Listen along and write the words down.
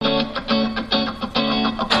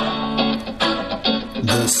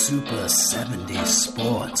The Super 70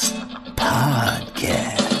 Sports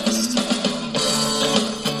Podcast.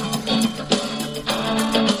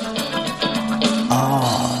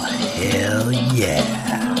 Oh, hell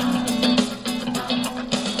yeah.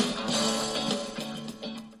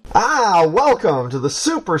 Welcome to the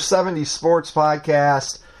Super 70 Sports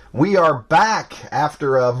Podcast. We are back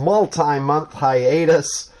after a multi-month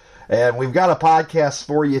hiatus, and we've got a podcast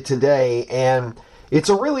for you today, and it's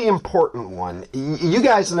a really important one. You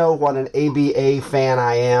guys know what an ABA fan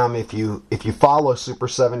I am. If you follow Super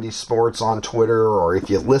 70 Sports on Twitter, or if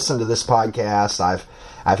you listen to this podcast,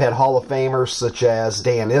 I've had Hall of Famers such as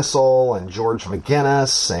Dan Issel and George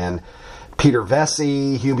McGinnis and Peter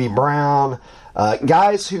Vesey, Hubie Brown,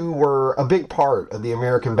 guys who were a big part of the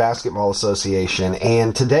American Basketball Association.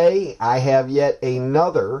 And today I have yet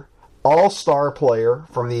another all-star player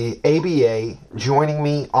from the ABA joining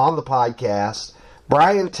me on the podcast.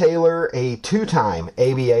 Brian Taylor, a two-time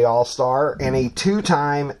ABA All-Star and a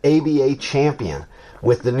two-time ABA champion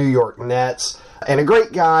with the New York Nets. And a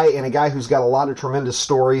great guy, and a guy who's got a lot of tremendous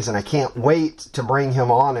stories, and I can't wait to bring him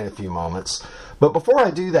on in a few moments. But before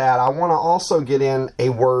I do that, I want to also get in a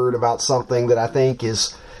word about something that I think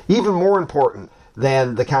is even more important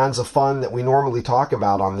than the kinds of fun that we normally talk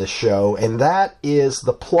about on this show, and that is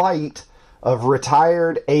the plight of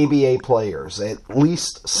retired ABA players, at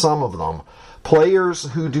least some of them. Players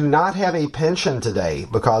who do not have a pension today,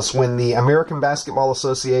 because when the American Basketball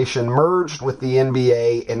Association merged with the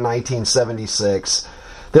NBA in 1976,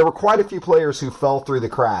 there were quite a few players who fell through the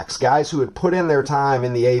cracks, guys who had put in their time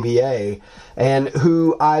in the ABA and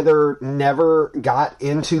who either never got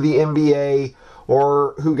into the NBA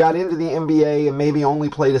or who got into the NBA and maybe only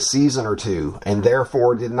played a season or two and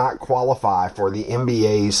therefore did not qualify for the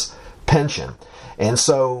NBA's pension. And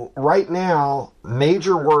so right now,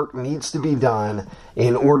 major work needs to be done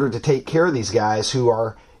in order to take care of these guys who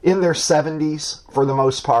are in their 70s for the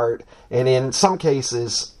most part, and in some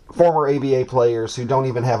cases, former ABA players who don't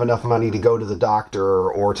even have enough money to go to the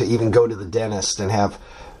doctor or to even go to the dentist and have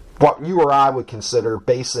what you or I would consider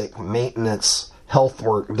basic maintenance health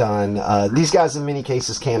work done. These guys in many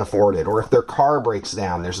cases can't afford it. Or if their car breaks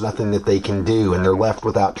down, there's nothing that they can do and they're left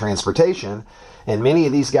without transportation. And many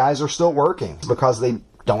of these guys are still working because they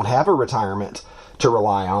don't have a retirement to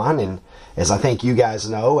rely on. And as I think you guys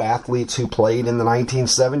know, athletes who played in the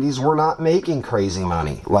 1970s were not making crazy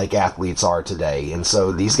money like athletes are today. And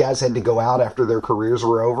so these guys had to go out after their careers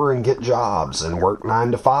were over and get jobs and work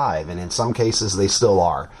 9 to 5. And in some cases, they still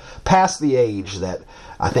are. Past the age that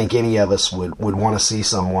I think any of us would want to see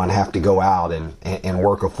someone have to go out and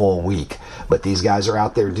work a full week. But these guys are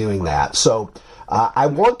out there doing that. So I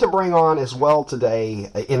want to bring on as well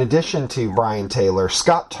today, in addition to Brian Taylor,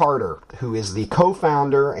 Scott Tarter, who is the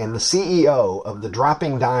co-founder and the CEO of the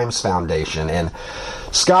Dropping Dimes Foundation. And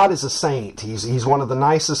Scott is a saint. He's one of the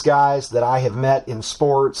nicest guys that I have met in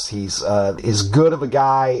sports. He's as good of a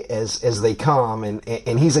guy as they come.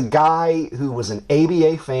 And he's a guy who was an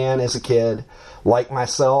ABA fan as a kid, like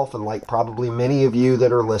myself and like probably many of you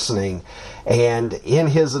that are listening. And in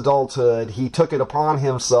his adulthood, he took it upon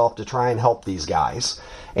himself to try and help these guys.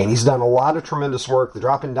 And he's done a lot of tremendous work. The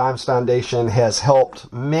Dropping Dimes Foundation has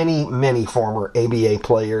helped many, many former ABA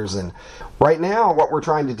players. And right now, what we're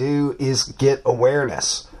trying to do is get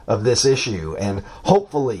awareness of this issue and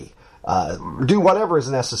hopefully do whatever is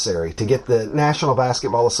necessary to get the National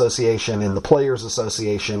Basketball Association and the Players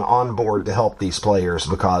Association on board to help these players,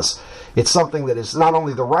 because it's something that is not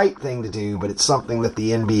only the right thing to do, but it's something that the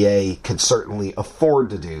NBA could certainly afford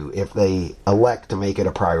to do if they elect to make it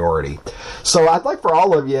a priority. So I'd like for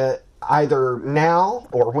all of you, either now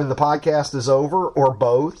or when the podcast is over or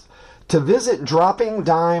both, to visit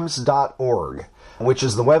droppingdimes.org, which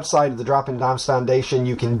is the website of the Dropping Dimes Foundation.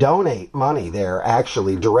 You can donate money there,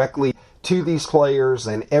 actually, directly to these players,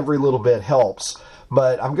 and every little bit helps.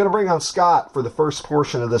 But I'm going to bring on Scott for the first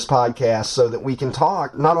portion of this podcast so that we can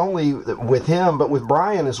talk not only with him, but with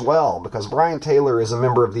Brian as well, because Brian Taylor is a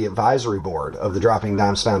member of the advisory board of the Dropping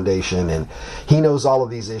Dimes Foundation, and he knows all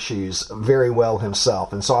of these issues very well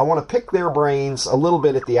himself. And so I want to pick their brains a little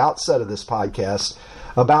bit at the outset of this podcast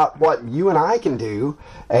about what you and I can do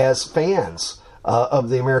as fans of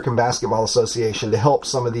the American Basketball Association to help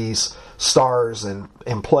some of these stars and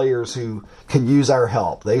players who could use our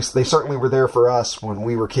help. They certainly were there for us when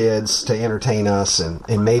we were kids to entertain us,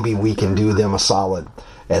 and maybe we can do them a solid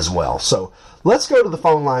as well. So let's go to the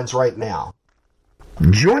phone lines right now.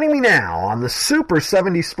 Joining me now on the Super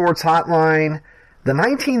 70 Sports Hotline, the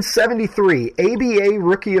 1973 ABA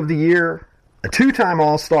Rookie of the Year, a two-time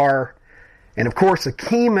All-Star, and of course a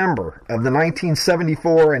key member of the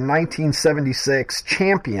 1974 and 1976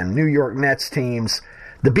 champion New York Nets teams,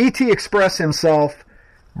 the BT Express himself,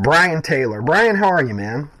 Brian Taylor. Brian, how are you,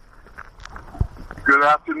 man? Good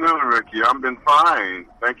afternoon, Ricky. I've been fine.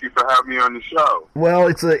 Thank you for having me on the show. Well,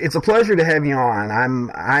 it's a pleasure to have you on.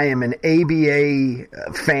 I am an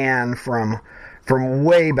ABA fan from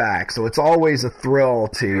way back, so it's always a thrill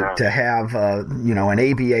to have an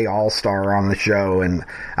ABA All-Star on the show. And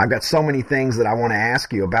I've got so many things that I want to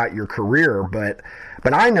ask you about your career, but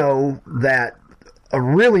I know that a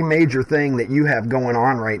really major thing that you have going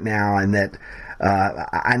on right now, and that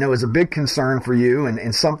I know is a big concern for you,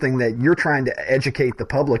 and something that you're trying to educate the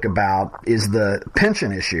public about, is the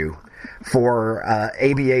pension issue for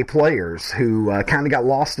ABA players who kind of got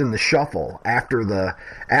lost in the shuffle after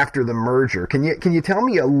the merger. Can you tell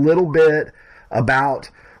me a little bit about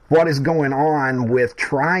what is going on with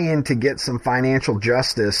trying to get some financial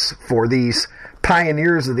justice for these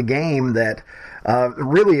pioneers of the game that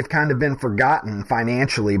really have kind of been forgotten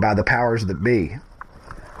financially by the powers that be?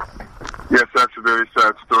 Yes, that's a very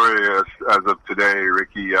sad story as of today,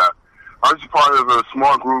 Ricky. I was part of a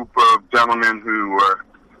small group of gentlemen who were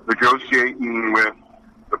negotiating with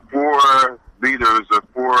the four leaders, the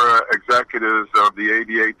four executives of the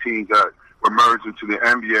ABA teams that were merged into the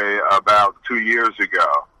NBA about 2 years ago.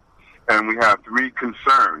 And we had three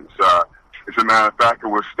concerns. As a matter of fact, it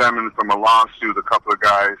was stemming from a lawsuit a couple of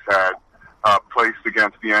guys had placed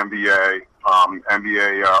against the NBA,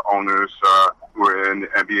 NBA owners who were in the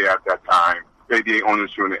NBA at that time, ABA owners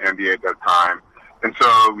who were in the NBA at that time. And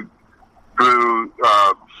so through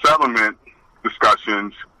settlement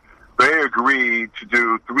discussions, they agreed to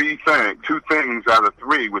do two things out of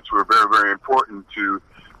three, which were very, very important to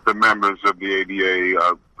the members of the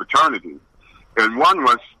ABA fraternity. And one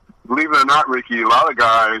was, believe it or not, Ricky, a lot of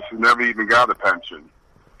guys never even got a pension,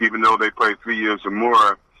 even though they played 3 years or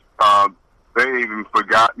more. They even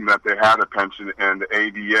forgotten that they had a pension, and the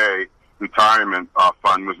ABA retirement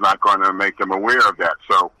fund was not going to make them aware of that.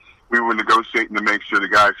 So we were negotiating to make sure the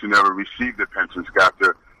guys who never received their pensions got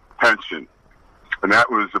their pension. And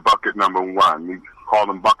that was the bucket number one. We called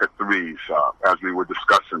them bucket threes as we were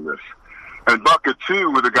discussing this. And bucket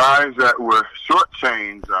two were the guys that were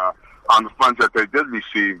shortchanged on the funds that they did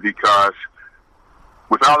receive, because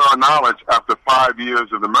without our knowledge, after 5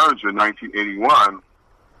 years of the merger in 1981,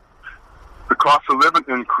 the cost of living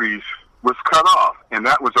increase was cut off. And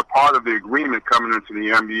that was a part of the agreement coming into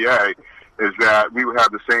the NBA, is that we would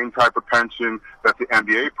have the same type of pension that the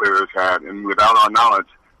NBA players had. And without our knowledge,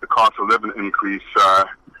 the cost of living increase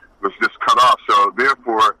was just cut off. So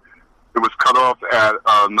therefore, it was cut off at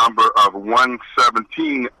a number of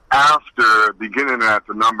 117 after beginning at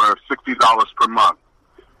the number of $60 per month.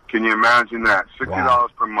 Can you imagine that? $60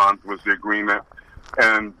 per month was the agreement.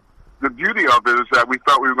 And the beauty of it is that we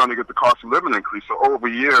thought we were going to get the cost of living increase. So over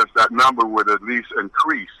years, that number would at least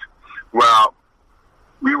increase. Well,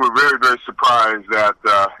 we were very, very surprised that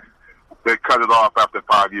they cut it off after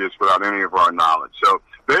 5 years without any of our knowledge. So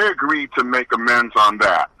they agreed to make amends on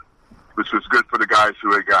that, which was good for the guys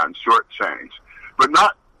who had gotten shortchanged. But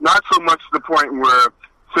not so much to the point where,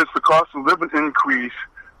 since the cost of living increase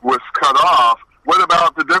was cut off, what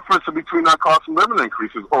about the difference between that cost of living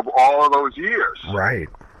increases over all of those years? Right.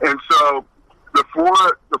 And so the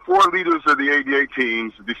four leaders of the ABA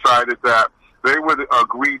teams decided that they would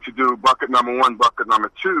agree to do bucket number one, bucket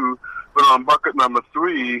number two, but on bucket number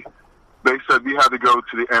three, they said we had to go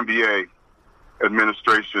to the NBA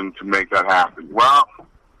administration to make that happen. Well,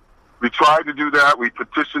 we tried to do that. We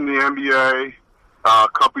petitioned the NBA a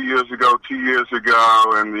couple years ago, 2 years ago,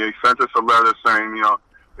 and they sent us a letter saying,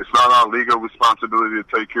 it's not our legal responsibility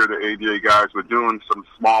to take care of the ABA guys. We're doing some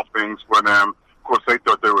small things for them. Of course, they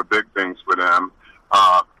thought they were big things for them,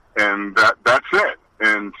 and that's it.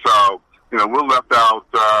 And so, we're left out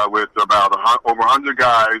with about over 100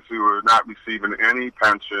 guys who are not receiving any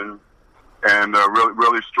pension and really,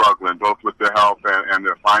 really struggling, both with their health and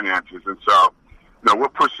their finances. And so, we're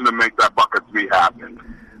pushing to make that bucket three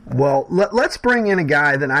happen. Well, let's bring in a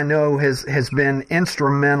guy that I know has been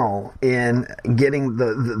instrumental in getting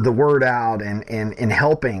the word out and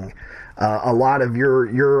helping a lot of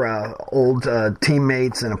your old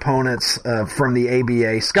teammates and opponents from the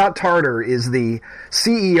ABA. Scott Tarter is the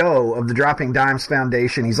CEO of the Dropping Dimes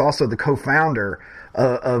Foundation. He's also the co-founder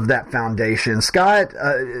of that foundation. Scott,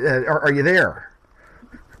 are you there?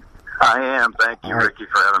 I am. Thank you, Ricky,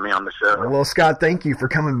 for having me on the show. Well, Scott, thank you for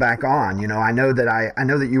coming back on. I know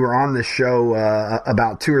that you were on this show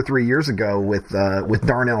about 2 or 3 years ago with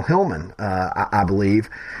Darnell Hillman, I believe.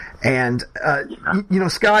 And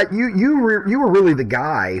Scott, you were really the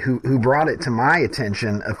guy who brought it to my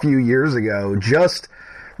attention a few years ago, just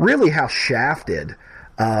really how shafted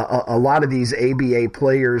a lot of these ABA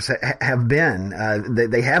players have been.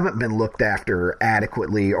 They haven't been looked after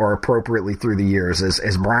adequately or appropriately through the years,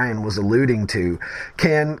 as Brian was alluding to.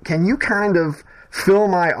 Can you kind of fill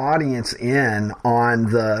my audience in on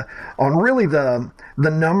really the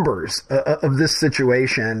numbers of this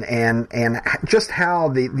situation and just how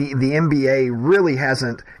the NBA really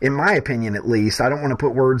hasn't, in my opinion at least, I don't want to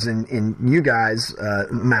put words in you guys'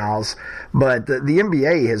 mouths, but the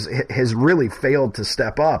NBA has really failed to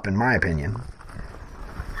step up, in my opinion.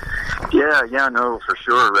 Yeah, no, for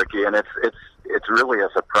sure, Ricky, and it's really a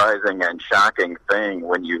surprising and shocking thing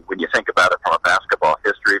when you think about it from a basketball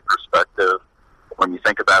history perspective. When you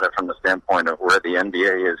think about it from the standpoint of where the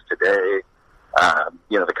NBA is today,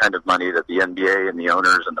 the kind of money that the NBA and the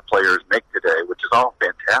owners and the players make today, which is all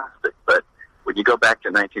fantastic. But when you go back to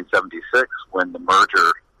 1976, when the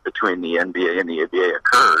merger between the NBA and the ABA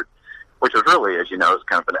occurred, which was really, as you know, is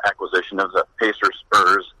kind of an acquisition of the Pacers,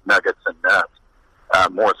 Spurs, Nuggets, and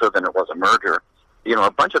Nets, more so than it was a merger.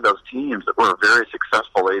 A bunch of those teams that were very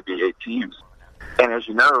successful ABA teams. And as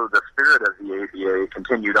you know, the spirit of the ABA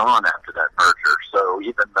continued on after that merger. So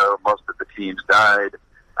even though most of the teams died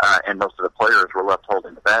and most of the players were left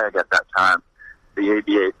holding the bag at that time, the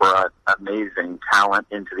ABA brought amazing talent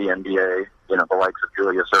into the NBA, the likes of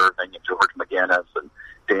Julius Erving and George McGinnis and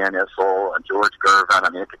Dan Issel and George Gervin. I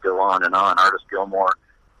mean, it could go on and on, Artis Gilmore.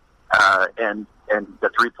 And the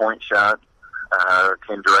three-point shot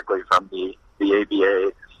came directly from the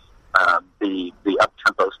ABA. The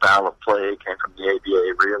up-tempo style of play came from the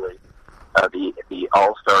ABA, really. The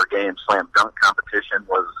All-Star Game slam dunk competition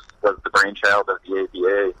was the brainchild of the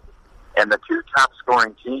ABA. And the two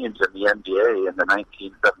top-scoring teams in the NBA in the 1976-77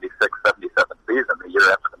 season, the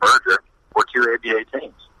year after the merger, were two ABA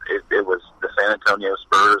teams. It was the San Antonio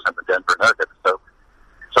Spurs and the Denver Nuggets. So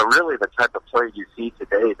really the type of play you see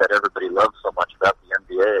today that everybody loves so much about the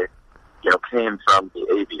NBA, came from the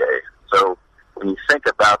ABA. So when you think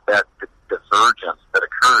about that divergence that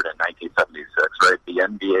occurred in 1976, right, the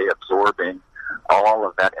NBA absorbing all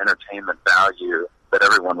of that entertainment value that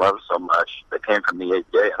everyone loves so much that came from the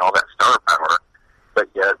ABA and all that star power, but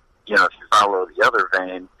yet, if you follow the other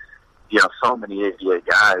vein, so many ABA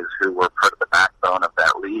guys who were part of the backbone of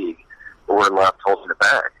that league were left holding the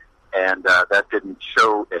bag. And that didn't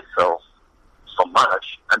show itself so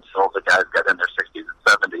much until the guys got in their 60s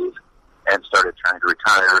and 70s and started trying to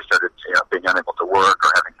retire, started being unable to work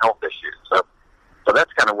or having health issues. So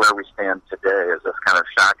that's kind of where we stand today, is this kind of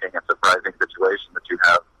shocking and surprising situation that you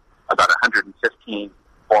have about 115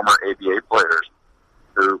 former ABA players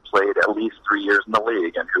who played at least 3 years in the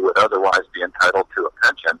league and who would otherwise be entitled to a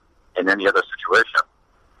pension in any other situation,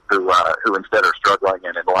 who instead are struggling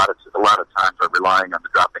and a lot of times are relying on the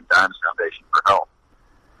Dropping Dimes Foundation for help.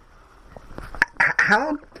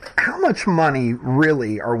 How much money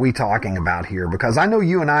really are we talking about here? Because I know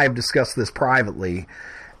you and I have discussed this privately,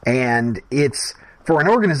 and it's, for an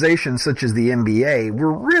organization such as the NBA, we're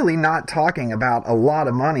really not talking about a lot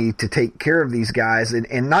of money to take care of these guys,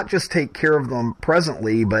 and not just take care of them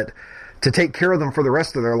presently, but to take care of them for the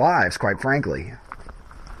rest of their lives, quite frankly.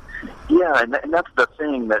 Yeah, and that's the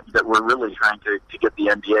thing that we're really trying to get the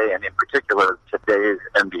NBA, and in particular today's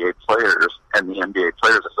NBA players and the NBA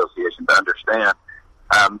Players Association, to understand.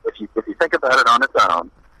 If you think about it on its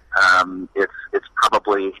own, it's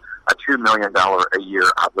probably a $2 million a year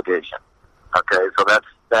obligation. Okay, so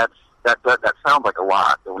that sounds like a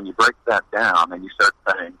lot, but when you break that down and you start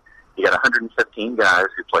saying you got 115 guys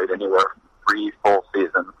who played anywhere from 3 full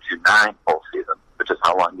seasons to 9 full seasons, which is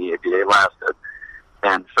how long the ABA lasted.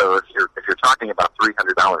 And so if you're talking about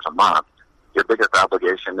 $300 a month, your biggest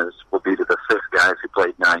obligation will be to the 6 guys who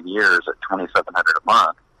played 9 years at $2,700 a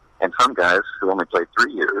month, and some guys who only played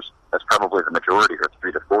 3 years. That's probably the majority, or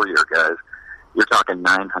 3 to 4 year guys. You're talking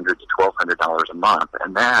 $900 to $1,200 a month,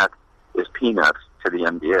 and that is peanuts to the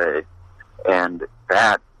NBA, and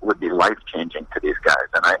that would be life changing to these guys.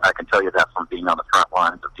 And I can tell you that from being on the front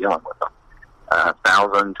lines of dealing with them.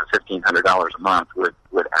 $1,000 to $1,500 a month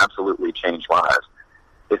would absolutely change lives.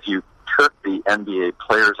 If you took the NBA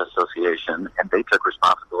Players Association and they took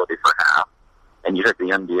responsibility for half, and you took the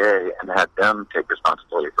NBA and had them take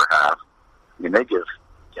responsibility for half, I mean, they give,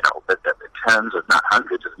 tens, if not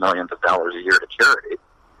hundreds of millions of dollars a year to charity.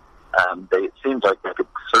 It seems like they could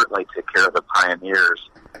certainly take care of the pioneers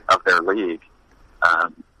of their league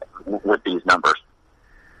with these numbers.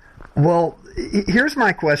 Well, here's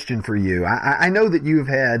my question for you. I know that you've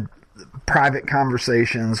had private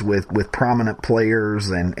conversations with prominent players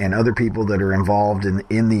and other people that are involved in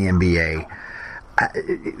the NBA.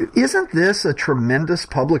 Isn't this a tremendous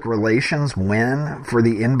public relations win for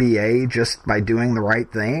the NBA just by doing the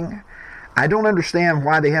right thing? I don't understand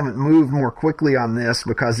why they haven't moved more quickly on this,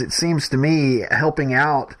 because it seems to me helping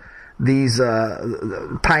out these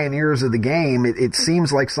pioneers of the game, it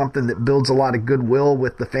seems like something that builds a lot of goodwill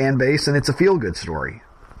with the fan base, and it's a feel-good story.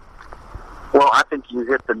 Well, I think you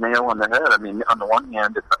hit the nail on the head. I mean, on the one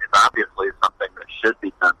hand, it's obviously something that should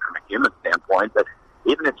be done from a human standpoint, but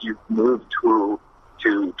even if you move to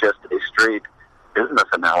just a straight business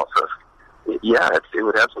analysis, it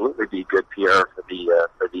would absolutely be good PR for the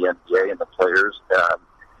NBA and the players.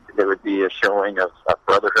 There would be a showing of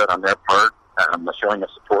brotherhood on their part, a showing of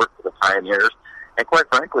support for the pioneers. And quite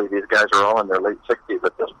frankly, these guys are all in their late 60s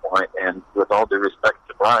at this point, and with all due respect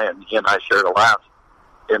to Brian, he and I shared a laugh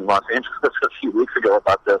in Los Angeles a few weeks ago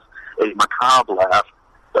about this, a macabre laugh,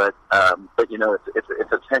 but you know,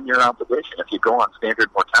 it's a 10-year obligation. If you go on standard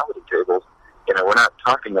mortality tables, you know, we're not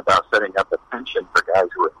talking about setting up a pension for guys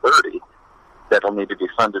who are 30 that'll need to be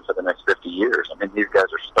funded for the next 50 years. I mean, these guys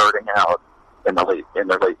are starting out in their late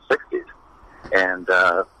 60s,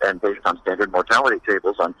 and based on standard mortality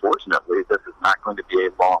tables, unfortunately, this is not going to be a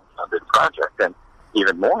long-funded project. And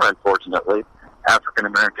even more unfortunately, African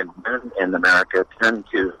American men in America tend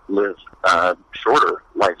to live shorter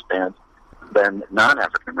lifespans than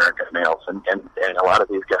non-African American males, and a lot of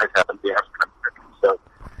these guys happen to be African American. So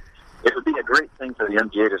it would be a great thing for the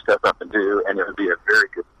NBA to step up and do, and it would be a very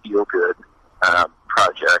good feel-good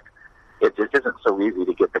project. It just isn't so easy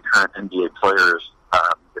to get the current NBA players.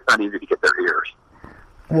 It's not easy to get their ears.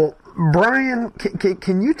 Well, Brian,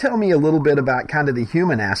 can you tell me a little bit about kind of the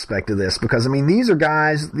human aspect of this? Because, I mean, these are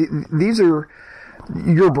guys, these are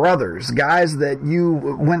your brothers, guys that you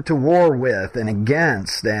went to war with and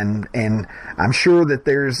against, and I'm sure that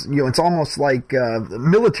there's, you know, it's almost like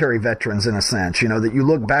military veterans in a sense, you know, that you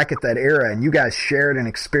look back at that era and you guys shared an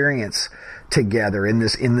experience together in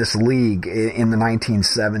this league in the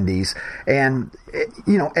 1970s. And,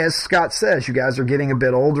 you know, as Scott says, you guys are getting a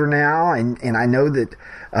bit older now, and I know that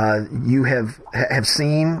you have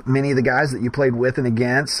seen many of the guys that you played with and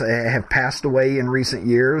against have passed away in recent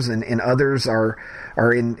years, and others are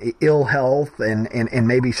in ill health and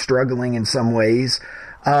maybe struggling in some ways.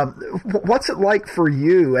 What's it like for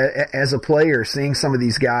you as a player, seeing some of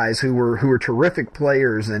these guys who were terrific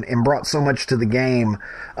players and brought so much to the game,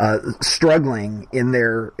 struggling in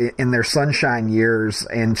their sunshine years,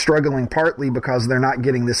 and struggling partly because they're not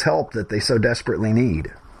getting this help that they so desperately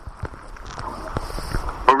need?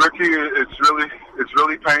 Well, Ricky, it's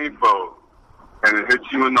really painful, and it hits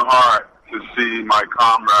you in the heart to see my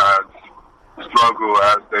comrades struggle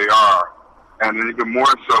as they are, and even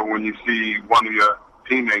more so when you see one of your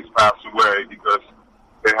teammates pass away because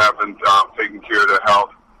they haven't taken care of their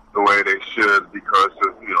health the way they should because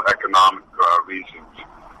of economic reasons.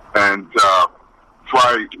 And that's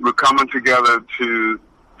why we're coming together to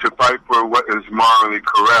fight for what is morally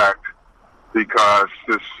correct, because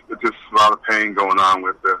there's just a lot of pain going on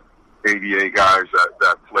with the ABA guys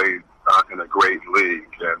that played in a great league.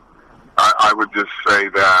 And I would just say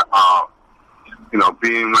that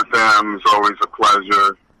being with them is always a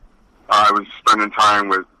pleasure. I was spending time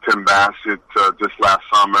with Tim Bassett just last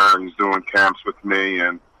summer, and he's doing camps with me,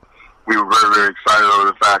 and we were very, very excited over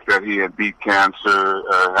the fact that he had beat cancer,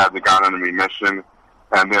 had gone on a remission,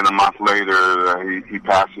 and then a month later he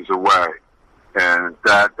passes away. And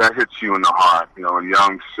that hits you in the heart. A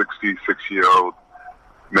young 66-year-old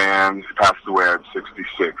man passed away at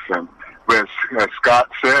 66. And as Scott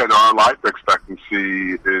said, our life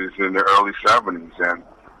expectancy is in the early 70s. And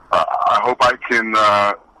I hope I can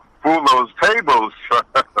fool those tables,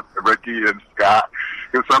 Ricky and Scott.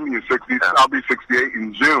 Because some of you 60s, I'll be 68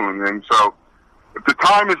 in June. And so if the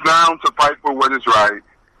time is now to fight for what is right,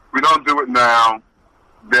 we don't do it now,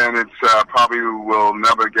 then it's probably will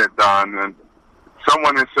never get done. And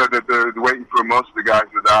someone has said that they're waiting for most of the guys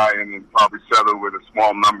to die and then probably settle with a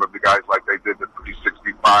small number of the guys like they did the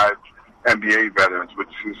pre-65 NBA veterans,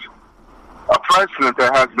 which is a precedent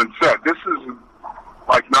that has been set. This is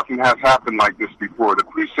like nothing has happened like this before. The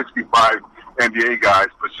pre-65 NBA guys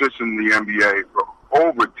positioned the NBA for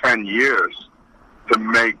over 10 years to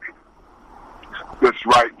make this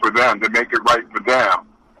right for them, to make it right for them.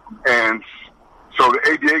 And so the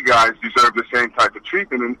ABA guys deserve the same type of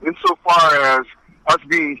treatment. And insofar as us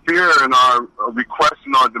being fair in our requests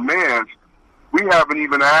and our demands, we haven't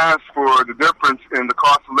even asked for the difference in the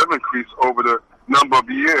cost of living increase over the number of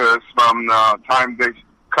years from the time they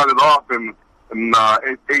cut it off in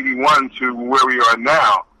 81 to where we are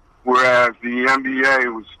now, whereas the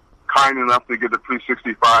NBA was kind enough to give the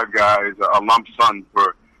pre-65 guys a lump sum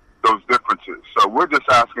for those differences. So we're just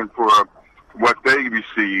asking for what they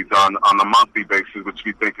received on a monthly basis, which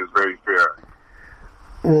we think is very fair.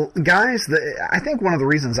 Well, guys, I think one of the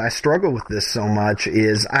reasons I struggle with this so much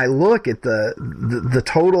is I look at the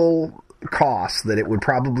total cost that it would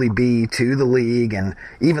probably be to the league, and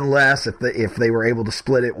even less if they were able to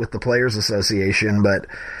split it with the Players Association. But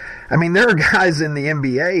I mean, there are guys in the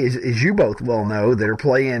NBA, as you both well know, that are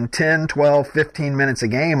playing 10, 12, 15 minutes a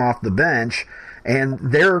game off the bench, and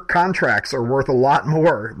their contracts are worth a lot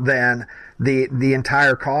more than the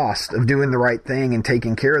entire cost of doing the right thing and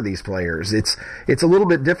taking care of these players. It's a little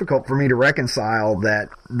bit difficult for me to reconcile that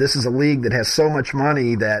this is a league that has so much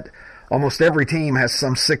money that almost every team has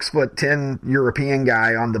some 6'10" European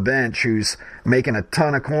guy on the bench who's making a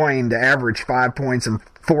ton of coin to average 5 points and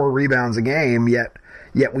 4 rebounds a game, yet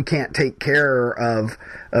we can't take care of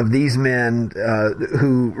these men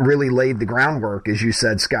who really laid the groundwork, as you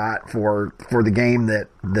said, Scott, for the game that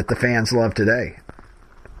the fans love today.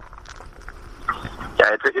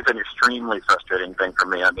 Yeah, it's an extremely frustrating thing for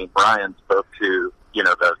me. I mean, Brian spoke to,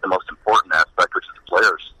 the most important aspect, which is the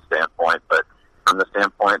player's standpoint, but from the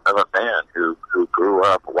standpoint of a fan who grew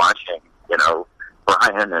up watching,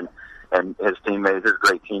 Brian and his teammates, his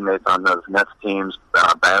great teammates on those Nets teams,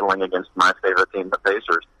 battling against my favorite team, the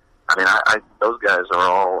Pacers. I mean, those guys are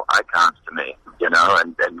all icons to me,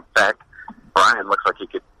 and in fact, Brian looks like he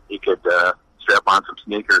could strap on some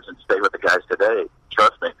sneakers and stay with the guys today.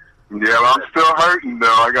 Trust me. Yeah, well, I'm still hurting, though.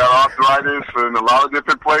 I got arthritis in a lot of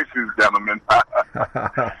different places, gentlemen.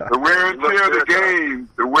 The wear and tear of the game.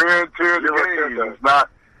 The wear and tear of the game is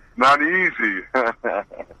not easy.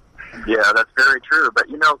 Yeah, that's very true. But,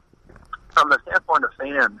 from the standpoint of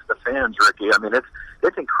the fans, Ricky, I mean,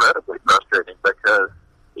 it's incredibly frustrating because,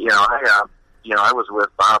 I was with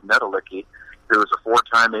Bob Nedelicki, who was a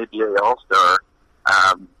 4-time ABA All-Star,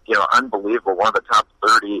 unbelievable, one of the top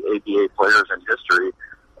 30 ABA players in history.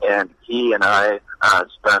 And he and I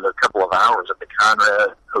spent a couple of hours at the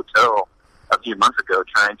Conrad Hotel a few months ago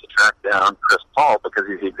trying to track down Chris Paul because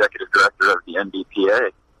he's the executive director of the NBPA.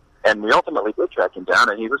 And we ultimately did track him down,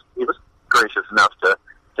 and he was gracious enough to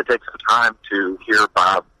take some time to hear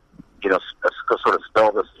Bob, sort of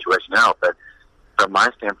spell the situation out. But from my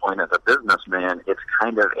standpoint as a businessman, it's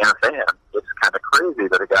kind of, and a fan, it's kind of crazy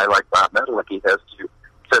that a guy like Bob Nedelicki has to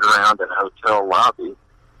sit around in a hotel lobby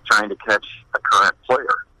trying to catch a current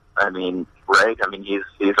player. I mean, right? I mean, he's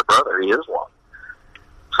a brother. He is one.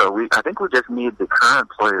 So I think we just need the current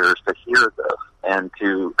players to hear this, and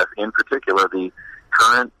to, in particular, the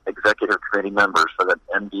current executive committee members for the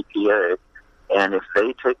NBPA. And if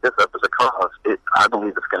they take this up as a cause, I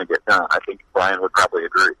believe it's going to get done. I think Brian would probably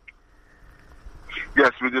agree.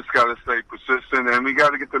 Yes, we just got to stay persistent, and we got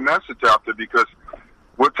to get the message out there because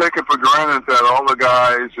we're taking for granted that all the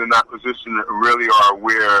guys in that position really are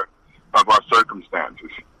aware of our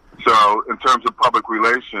circumstances. So in terms of public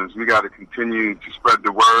relations, we got to continue to spread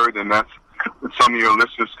the word, and that's what some of your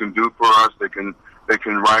listeners can do for us. They can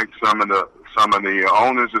write some of the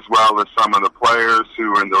owners as well as some of the players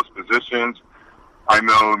who are in those positions. I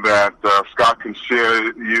know that Scott can share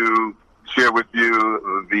with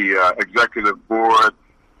you the executive board.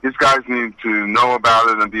 These guys need to know about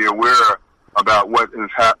it and be aware about what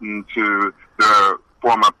has happened to their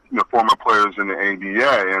former players in the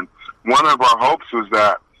ABA. And one of our hopes was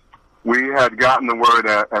that we had gotten the word,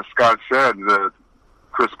 as Scott said, that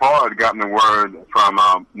Chris Paul had gotten the word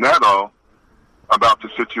from Neto about the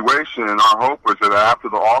situation. And our hope was that after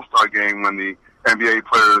the All-Star game, when the NBA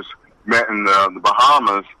players met in the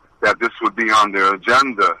Bahamas, that this would be on their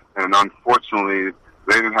agenda. And unfortunately,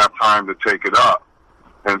 they didn't have time to take it up.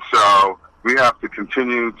 And so we have to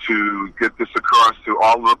continue to get this across to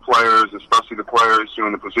all of the players, especially the players who are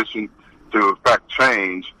in a position to affect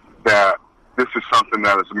change, that this is something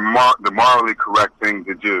that is the morally correct thing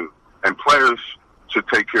to do. And players should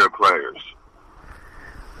take care of players.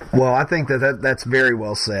 Well, I think that's very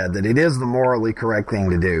well said, that it is the morally correct thing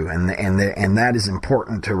to do, and that is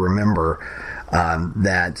important to remember,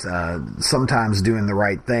 that sometimes doing the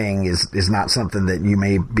right thing is not something that you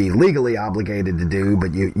may be legally obligated to do,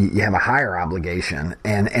 but you have a higher obligation.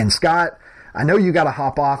 And Scott, I know you got to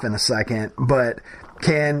hop off in a second, but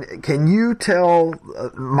can you tell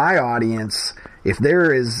my audience, if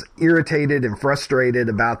they're as irritated and frustrated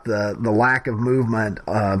about the lack of movement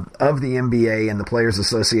of the NBA and the Players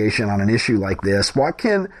Association on an issue like this, what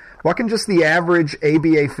can just the average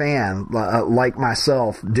ABA fan like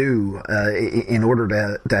myself do in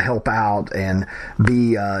order to help out and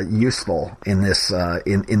be useful in this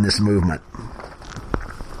in this movement?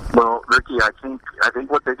 Well, Ricky, I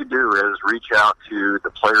think what they could do is reach out to the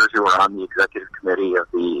players who are on the executive committee of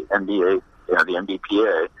the NBA, the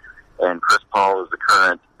NBPA, and Chris Paul is the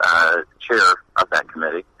current chair of that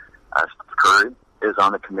committee. Steph Curry is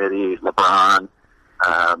on the committee. LeBron,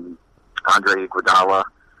 Andre Iguodala,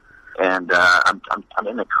 and I'm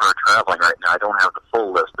in the car traveling right now. I don't have the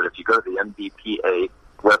full list, but if you go to the NBPA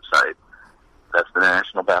website, that's the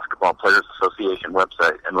National Basketball Players Association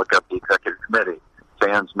website, and look up the executive committee,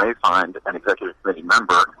 fans may find an executive committee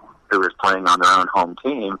member who is playing on their own home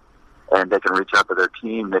team, and they can reach out to their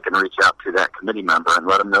team, they can reach out to that committee member and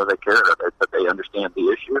let them know they care, that they understand the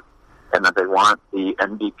issue, and that they want the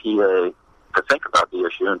NBPA to think about the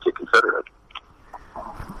issue and to consider it.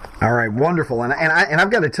 All right, wonderful. And I've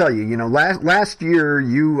got to tell you, last year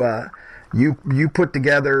you put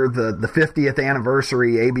together the 50th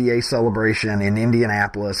anniversary ABA celebration in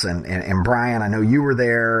Indianapolis, and Brian, I know you were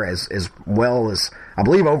there as well as, I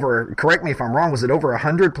believe, correct me if I'm wrong, was it over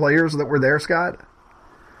 100 players that were there, Scott?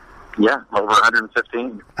 Yeah, over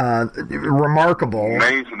 115. Remarkable.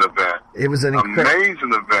 Amazing event. It was an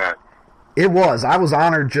amazing event. It was. I was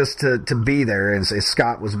honored just to be there, and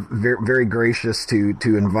Scott was very, very gracious to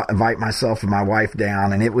invite myself and my wife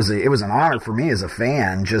down, and it was an honor for me as a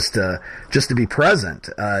fan just to be present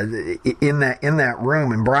in that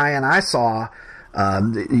room. And Brian, I saw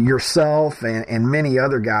yourself and many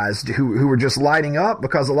other guys who were just lighting up,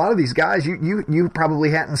 because a lot of these guys you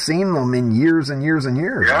probably hadn't seen them in years and years and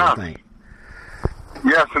years. Yeah. I think.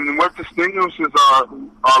 Yes, and what distinguishes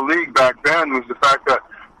our league back then was the fact that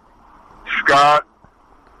Scott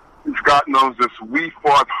knows this. We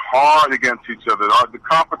fought hard against each other. The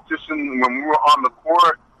competition when we were on the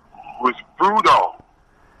court was brutal.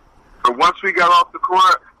 But once we got off the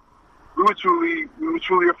court, we were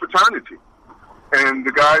truly a fraternity. And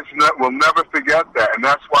the guys will never forget that. And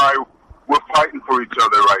that's why we're fighting for each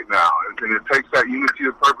other right now. And it takes that unity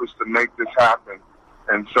of purpose to make this happen.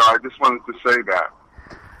 And so I just wanted to say that.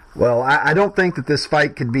 Well, I don't think that this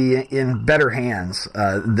fight could be in better hands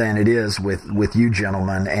than it is with you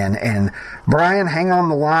gentlemen. And Brian, hang on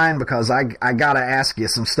the line, because I got to ask you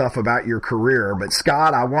some stuff about your career. But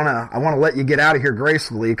Scott, I want to let you get out of here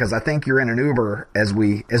gracefully, because I think you're in an Uber as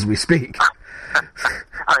we speak.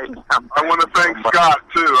 I want to thank Scott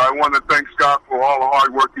too. I want to thank Scott for all the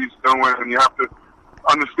hard work he's doing. And you have to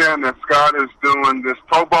understand that Scott is doing this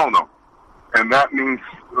pro bono. And that means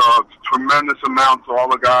tremendous amount to all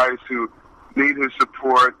the guys who need his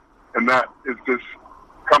support, and that is just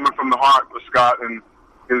coming from the heart for Scott and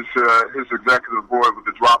his executive board with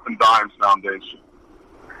the Dropping Dimes Foundation.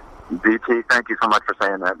 BT, thank you so much for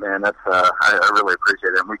saying that, man. That's I really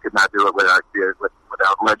appreciate it, and we could not do it without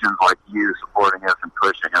legends like you supporting us and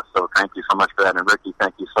pushing us. So thank you so much for that, and Ricky,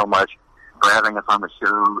 thank you so much for having us on the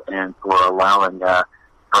show and for allowing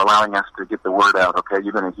us to get the word out. Okay,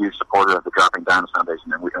 you've been a huge supporter of the Dropping Dimes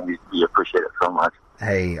Foundation, and we appreciate it so much.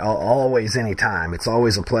 Hey, always, anytime. It's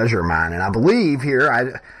always a pleasure of mine. And I believe here,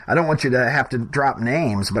 I don't want you to have to drop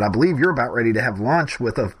names, but I believe you're about ready to have lunch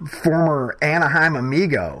with a former Anaheim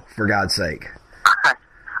amigo, for God's sake.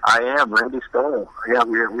 I am, Randy Stoll. Yeah,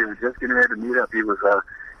 we were just getting ready to meet up. He was a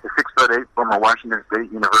 6'8" former Washington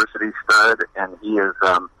State University stud, and he is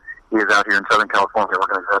out here in Southern California. We're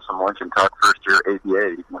going to have some lunch and talk first-year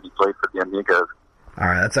ABA when he played for the Amigos. All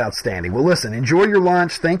right, that's outstanding. Well, listen, enjoy your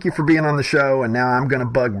lunch. Thank you for being on the show, and now I'm going to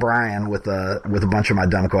bug Brian with a bunch of my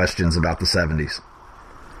dumb questions about the 70s.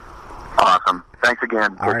 Awesome. Thanks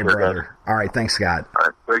again. All right, brother. Guys. All right, thanks, Scott. All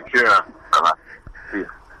right, take care. Bye-bye. See you.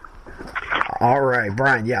 All right,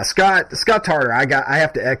 Brian. Yeah, Scott Tarter. I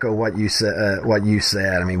have to echo what you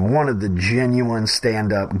said. I mean, one of the genuine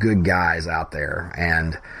stand-up good guys out there,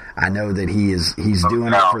 and I know that he's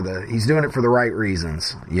doing it for the right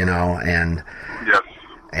reasons, and yes.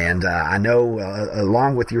 And I know,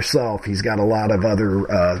 along with yourself, he's got a lot of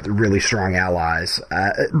other really strong allies.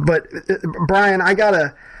 But Brian, I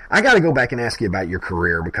gotta go back and ask you about your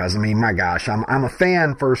career, because I mean, my gosh, I'm a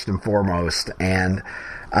fan first and foremost, and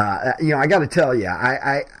I got to tell you,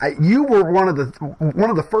 you were one of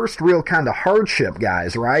the first real kind of hardship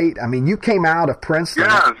guys, right? I mean, you came out of Princeton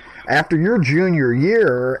after your junior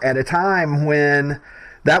year at a time when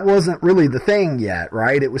that wasn't really the thing yet,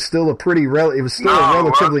 right? It was still a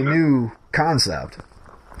relatively new concept.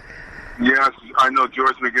 Yes, I know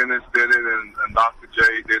George McGinnis did it, and Dr.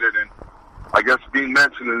 J did it, and I guess being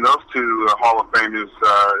mentioned in those two Hall of Famers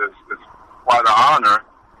is quite an honor.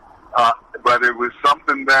 But it was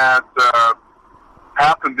something that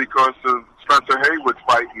happened because of Spencer Haywood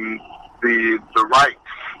fighting the rights,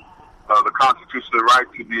 the constitutional right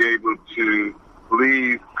to be able to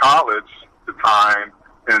leave college at the time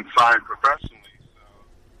and sign professionally.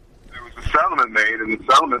 So there was a settlement made, and the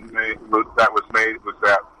settlement that was made was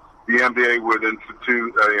that the NBA would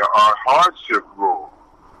institute a hardship rule.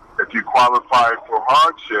 If you qualified for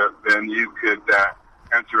hardship, then you could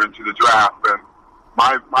enter into the draft. And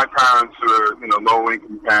my parents were,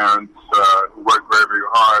 low-income parents who worked very, very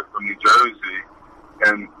hard from New Jersey.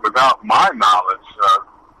 And without my knowledge,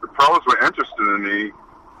 the pros were interested in me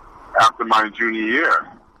after my junior year.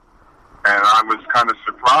 And I was kind of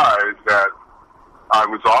surprised that I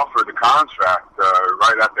was offered a contract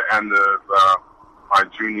right at the end of my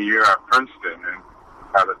junior year at Princeton, and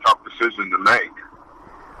had a tough decision to make.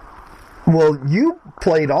 Well, you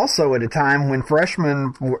played also at a time when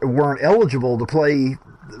freshmen weren't eligible to play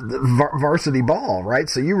varsity ball, right?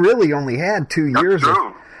 So you really only had 2 years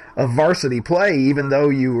of varsity play, even though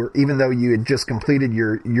you had just completed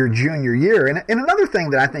your junior year. And another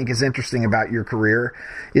thing that I think is interesting about your career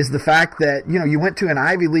is the fact that you went to an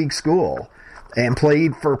Ivy League school and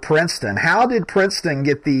played for Princeton. How did Princeton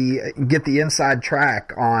get the inside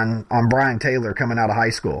track on Brian Taylor coming out of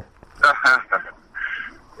high school?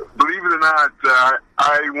 Believe it or not,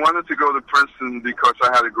 I wanted to go to Princeton because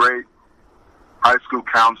I had a great high school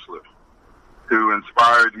counselor who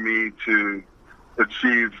inspired me to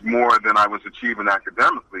achieve more than I was achieving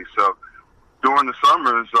academically. So during the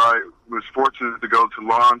summers, I was fortunate to go to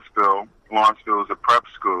Lawrenceville. Lawrenceville is a prep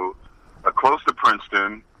school close to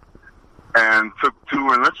Princeton, and took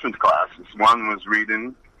 2 enrichment classes. One was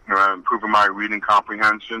reading, improving my reading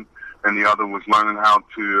comprehension, and the other was learning how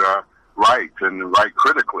to write and write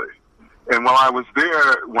critically. And while I was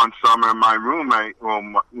there one summer, my roommate,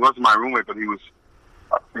 he wasn't my roommate, but he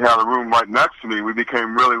had a room right next to me. We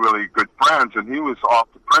became really, really good friends, and he was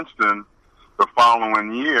off to Princeton the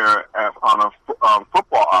following year on a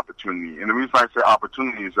football opportunity. And the reason I say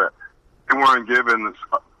opportunity is that they weren't given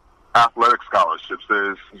athletic scholarships.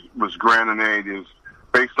 There was granted aid. It was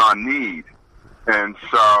based on need. And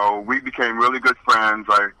so we became really good friends.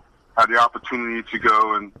 I had the opportunity to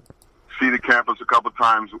go and see the campus a couple of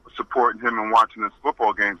times, supporting him and watching his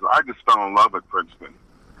football games. I just fell in love with Princeton.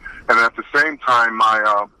 And at the same time,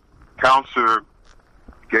 my counselor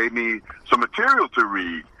gave me some material to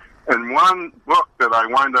read. And one book that I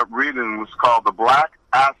wound up reading was called The Black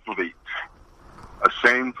Athlete, A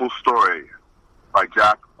Shameful Story by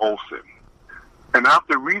Jack Olson. And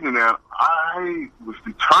after reading that, I was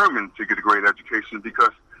determined to get a great education,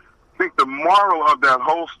 because I think the moral of that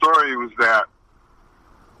whole story was that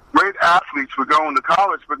great athletes were going to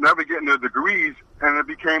college but never getting their degrees, and it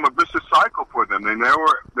became a vicious cycle for them.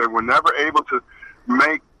 They were never able to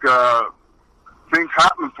make things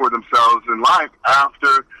happen for themselves in life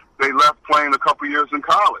after they left playing a couple years in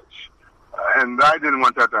college. And I didn't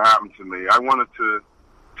want that to happen to me. I wanted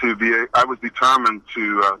I was determined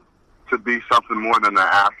to be something more than an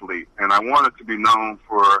athlete, and I wanted to be known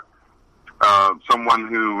for someone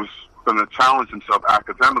who was going to challenge himself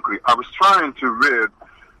academically. I was trying to rid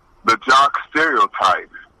the jock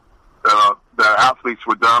stereotype that athletes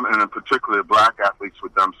were dumb, and in particular black athletes were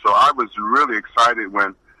dumb. So I was really excited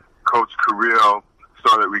when Coach Carrillo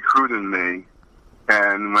started recruiting me,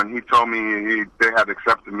 and when he told me they had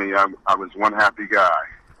accepted me, I was one happy guy.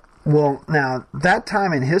 Well, now, that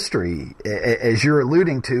time in history, as you're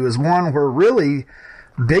alluding to, is one where really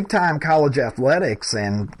big-time college athletics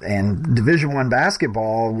and Division I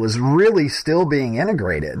basketball was really still being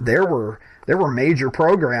integrated. There were major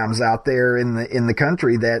programs out there in the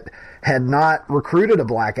country that had not recruited a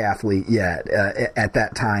black athlete yet at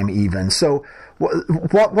that time even. So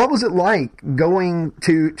what was it like going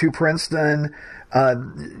to Princeton,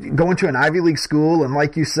 going to an Ivy League school, and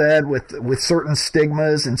like you said, with certain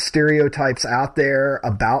stigmas and stereotypes out there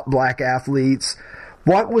about black athletes?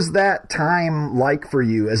 What was that time like for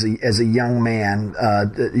you as a young man,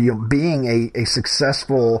 being a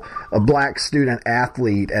successful black student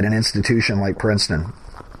athlete at an institution like Princeton?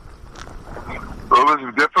 Well, it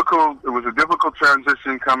was a difficult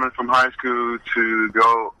transition coming from high school to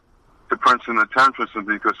go to Princeton, attend Princeton,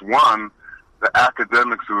 because one, the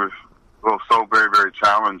academics were so very, very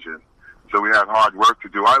challenging. So we had hard work to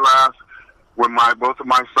do. When both of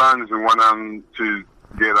my sons went on to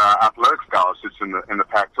get athletic scholarships in the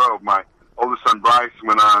Pac-12. My oldest son, Bryce,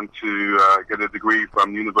 went on to get a degree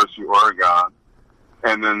from University of Oregon.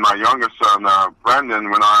 And then my younger son, Brendan,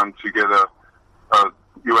 went on to get a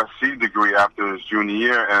USC degree after his junior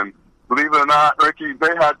year. And believe it or not, Ricky,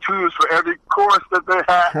 they had twos for every course that they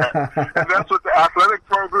had. And that's what the athletic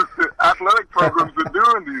programs are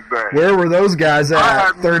doing these days. Where were those guys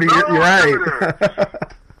at? 30 years, you're right.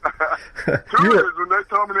 Tutors, when they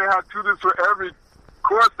told me they had tutors for every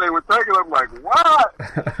course they were taking, I'm like, what?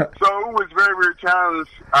 So it was very, very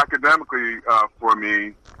challenging academically for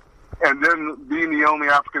me. And then being the only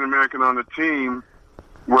African American on the team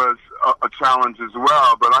was a challenge as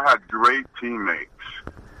well. But I had great teammates.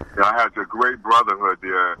 I had a great brotherhood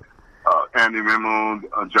there. Andy Rimmel,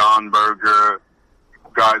 John Berger,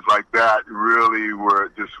 guys like that really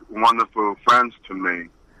were just wonderful friends to me.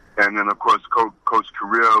 And then, of course, Coach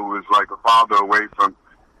Carrillo was like a father away from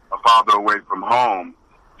home.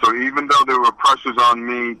 So even though there were pressures on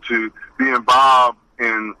me to be involved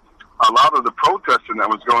in a lot of the protesting that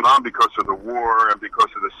was going on because of the war and because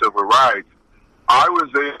of the civil rights, I was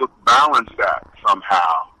able to balance that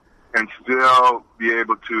somehow and still be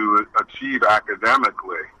able to achieve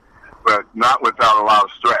academically, but not without a lot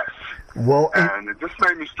of stress. Well, and it just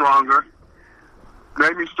made me stronger.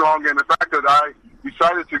 And the fact that I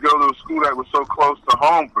decided to go to a school that was so close to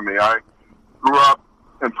home for me. I grew up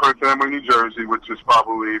in Perth Amboy, New Jersey, which is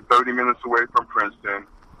probably 30 minutes away from Princeton.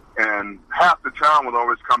 And half the town would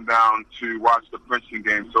always come down to watch the Princeton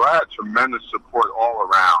game. So I had tremendous support all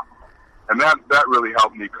around. And that really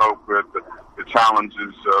helped me cope with the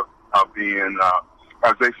challenges of being,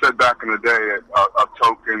 as they said back in the day, a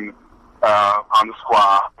token on the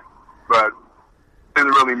squad. But it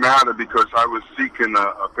didn't really matter because I was seeking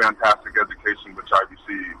a fantastic education, which I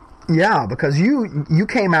received. Yeah, because you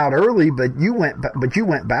came out early, but you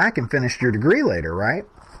went back and finished your degree later, right?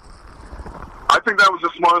 I think that was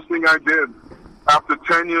the smartest thing I did. After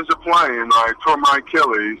 10 years of playing, I tore my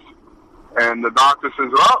Achilles, and the doctor says,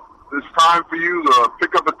 "Oh, it's time for you to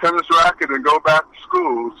pick up a tennis racket and go back to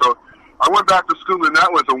school." So I went back to school, and that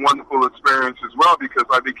was a wonderful experience as well because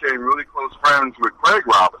I became really close friends with Craig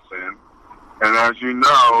Robinson. And as you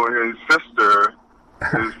know, his sister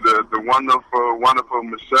is the wonderful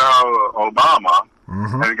Michelle Obama,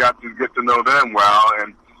 and I got to get to know them well.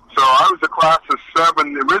 And so I was the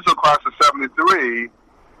original class of 73,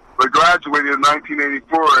 but graduated in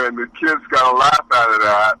 1984, and the kids got a laugh out of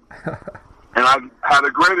that. And I had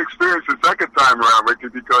a great experience the second time around, Ricky,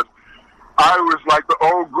 because I was like the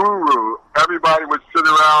old guru. Everybody would sit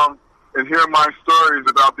around and hear my stories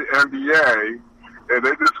about the NBA, and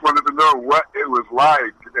they just wanted to know what it was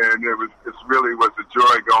like. And it really was a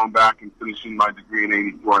joy going back and finishing my degree in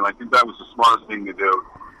 '84. And I think that was the smartest thing to do.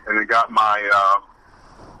 And it got my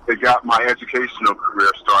educational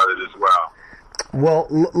career started as well. Well,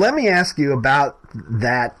 let me ask you about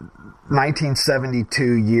that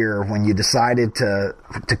 1972 year when you decided to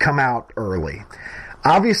come out early.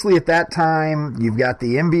 Obviously, at that time, you've got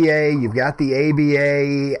the NBA, you've got the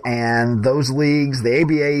ABA, and those leagues. The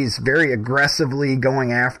ABA is very aggressively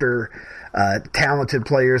going after talented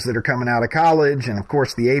players that are coming out of college, and of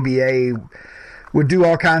course, the ABA would do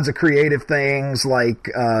all kinds of creative things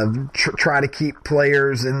like try to keep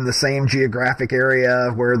players in the same geographic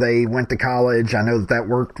area where they went to college. I know that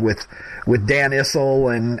worked with Dan Issel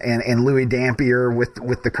and Louis Dampier with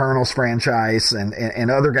the Colonels franchise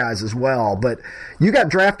and other guys as well. But you got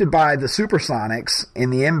drafted by the Supersonics in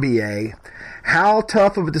the NBA. How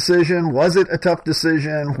tough of a decision? Was it a tough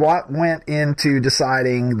decision? What went into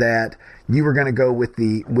deciding that you were going to go with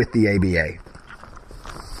the ABA?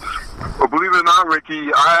 Well, believe it or not,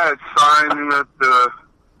 Ricky, I had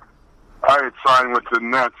signed with the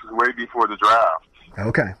Nets way before the draft.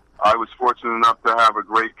 Okay. I was fortunate enough to have a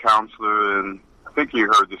great counselor, and I think you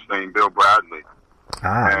heard this name, Bill Bradley.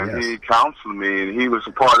 Yes. He counseled me, and he was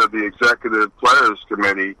a part of the executive players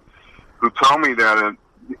committee who told me that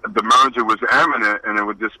the merger was imminent, and it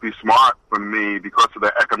would just be smart for me because of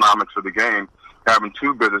the economics of the game, having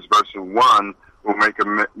two bidders versus one will make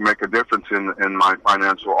a difference in my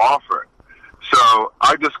financial offer. So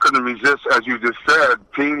I just couldn't resist, as you just said.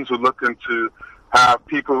 Teams were looking to have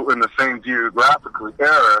people in the same geographical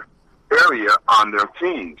area on their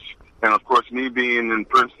teams. And of course, me being in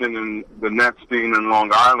Princeton and the Nets being in Long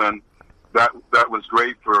Island, that was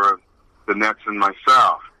great for the Nets and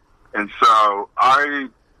myself. And so I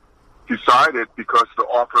decided, because the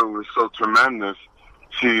offer was so tremendous,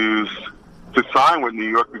 to sign with New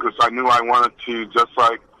York, because I knew I wanted to, just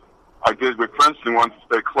like I did with Princeton, want to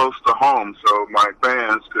stay close to home so my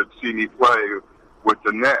fans could see me play with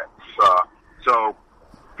the Nets. So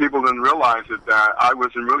people didn't realize that I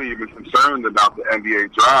wasn't really even concerned about the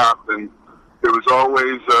NBA draft, and there was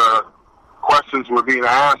always questions were being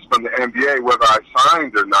asked from the NBA whether I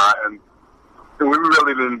signed or not, and we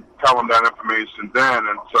really didn't tell them that information then.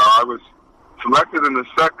 And so I was selected in the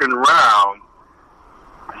second round.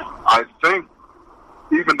 I think,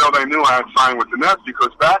 even though they knew I had signed with the Nets, because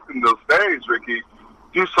back in those days, Ricky,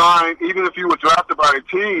 you signed, even if you were drafted by a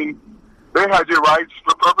team, they had your rights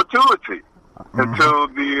for perpetuity until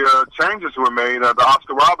the changes were made, the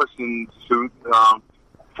Oscar Robertson suit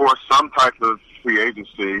for some type of free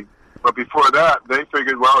agency. But before that, they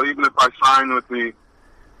figured, well, even if I signed with the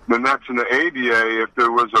Nets and the ABA, if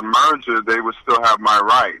there was a merger, they would still have my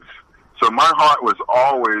rights. So my heart was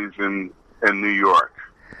always in New York.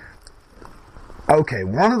 Okay,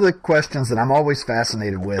 one of the questions that I'm always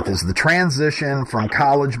fascinated with is the transition from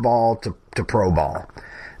college ball to pro ball.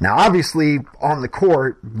 Now, obviously, on the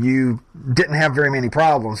court, you didn't have very many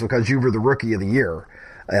problems because you were the Rookie of the Year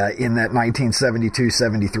in that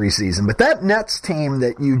 1972-73 season. But that Nets team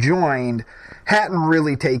that you joined hadn't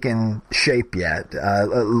really taken shape yet.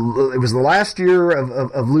 It was the last year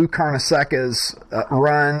of Lou Carnesecca's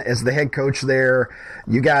run as the head coach there.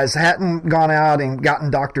 You guys hadn't gone out and gotten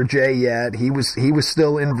Dr. J yet. He was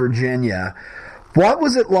still in Virginia. What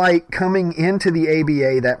was it like coming into the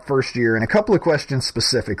ABA that first year? And a couple of questions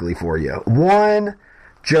specifically for you. One,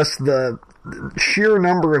 just the sheer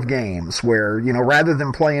number of games where, rather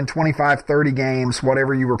than playing 25, 30 games,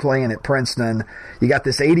 whatever you were playing at Princeton, you got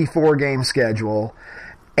this 84-game schedule.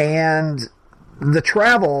 And the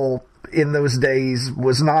travel in those days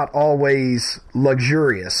was not always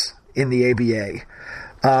luxurious in the ABA.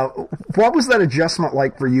 What was that adjustment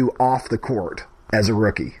like for you off the court as a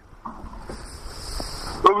rookie?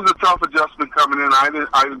 It was a tough adjustment coming in. I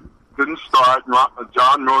didn't start.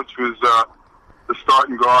 John Roach was the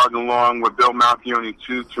starting guard along with Bill Malchione,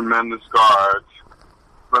 two tremendous guards.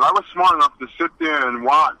 But I was smart enough to sit there and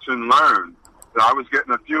watch and learn. I was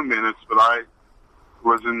getting a few minutes, but I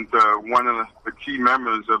wasn't one of the key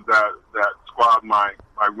members of that squad my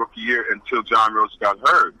rookie year until John Roach got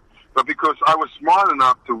hurt. But because I was smart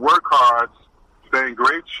enough to work hard, stay in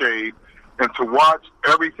great shape, and to watch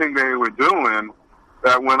everything they were doing,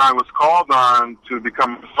 that when I was called on to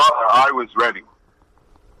become a starter, I was ready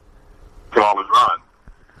to always run.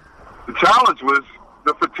 The challenge was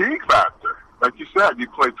the fatigue factor. Like you said, you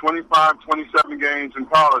play 25, 27 games in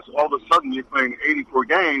college. All of a sudden, you're playing 84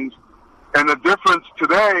 games. And the difference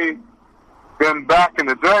today than back in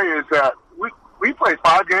the day is that we play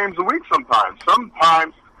 5 games a week sometimes.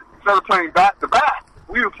 Sometimes, instead of playing back-to-back,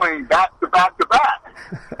 we were playing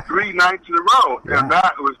back-to-back-to-back 3 nights in a row. Yeah. And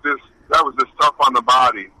that was just tough on the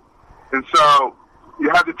body. And so you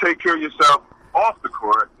had to take care of yourself off the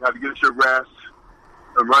court. You had to get your rest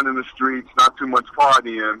and run in the streets, not too much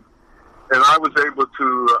partying. And I was able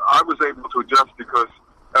to adjust because,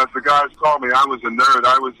 as the guys called me, I was a nerd.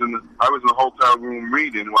 I was in the hotel room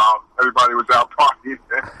reading while everybody was out partying.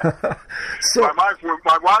 So, my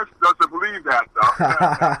wife doesn't believe that,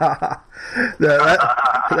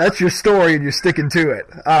 though. That's your story, and you're sticking to it.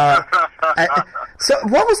 So,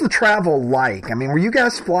 what was the travel like? I mean, were you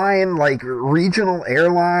guys flying like regional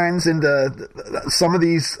airlines into some of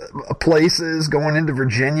these places, going into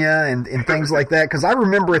Virginia and things like that? Because I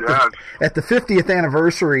remember at the 50th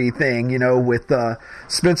anniversary thing, with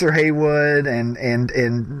Spencer Haywood and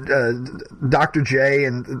Dr. J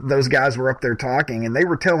and those guys were up there talking, and they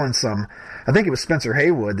were telling I think it was Spencer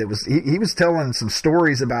Haywood he was telling some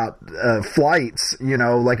stories about flights,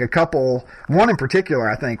 like a couple, one in particular,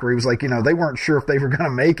 I think, where he was like, they weren't sure if they were going to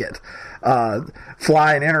make it,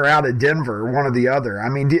 flying in or out of Denver, one or the other. I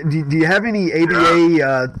mean, do you have any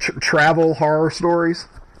ABA travel horror stories?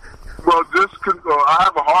 Well, I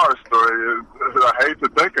have a horror story. I hate to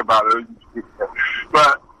think about it,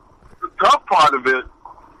 but the tough part of it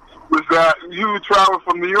was that you would travel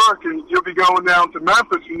from New York and you'll be going down to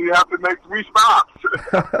Memphis and you have to make 3 stops.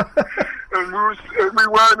 And we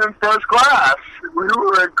weren't in first class. We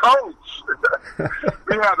were in coach.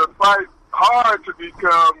 We had to fight hard to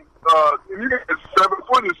become, you get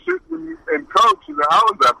 7-footers sitting in coach, and how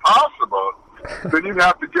is that possible? Then you'd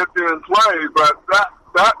have to get there and play, but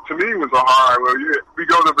that to me was a hard where we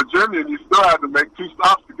go to Virginia and you still had to make 2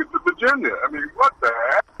 stops to get to Virginia. I mean, what the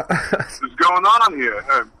heck is going on here?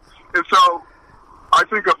 And so I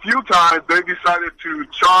think a few times they decided to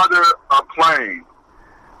charter a plane.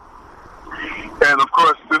 And, of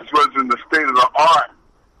course, this was in the state-of-the-art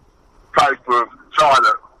type of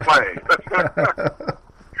charter plane.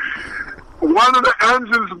 One of the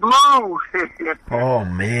engines blew. Oh,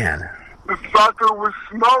 man. The sucker was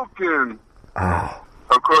smoking. Oh.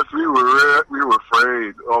 Of course, we were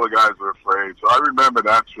afraid. All the guys were afraid. So I remember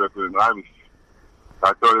that trip, and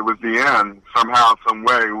I thought it was the end. Somehow, some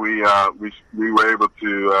way, we were able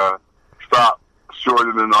to stop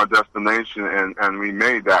shorter than our destination, and we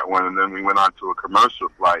made that one, and then we went on to a commercial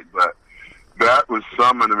flight. But that was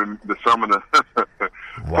some of the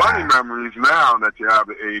wow. funny memories now that you have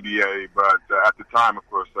the ABA. But at the time, of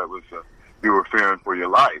course, that was you were fearing for your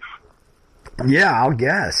life. Yeah, I'll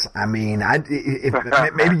guess. I mean, if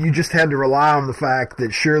maybe you just had to rely on the fact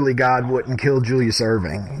that surely God wouldn't kill Julius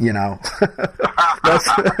Erving, you know.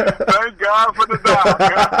 Thank God for the doc.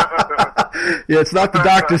 Yeah, it's not the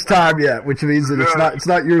doctor's time yet, which means that it's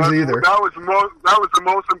not yours either. That was the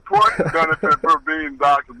most important benefit for being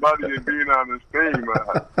Dr. Buddy and being on this team.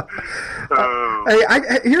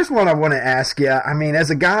 Hey, here's what I want to ask you. I mean,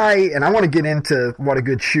 as a guy, and I want to get into what a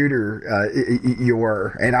good shooter you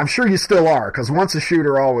were, and I'm sure you still are, because once a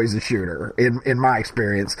shooter, always a shooter, in my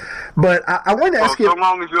experience. But I wanted to ask you... So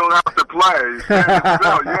long as you don't have to play,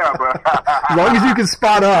 still, yeah, but... As long as you can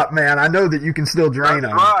spot up, man, I know that you can still drain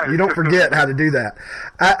them. Right. You don't forget how to do that.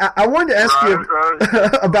 I wanted to ask you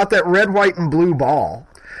about that red, white, and blue ball.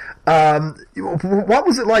 What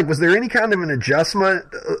was it like? Was there any kind of an adjustment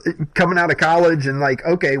coming out of college and like,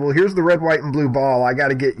 okay, well, here's the red, white, and blue ball. I got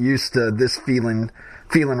to get used to this feeling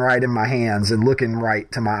right in my hands and looking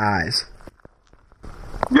right to my eyes?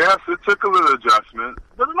 Yes, it took a little adjustment,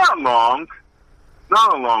 but not long.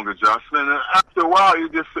 Not a long adjustment. And after a while, you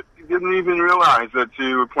didn't even realize that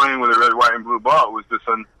you were playing with a red, white, and blue ball. It was just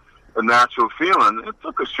a natural feeling. It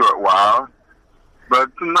took a short while, but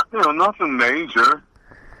nothing major.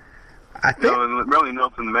 I think really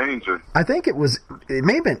nothing major. I think it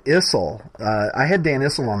may have been Issel. I had Dan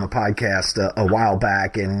Issel on the podcast a while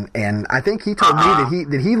back, and I think he told me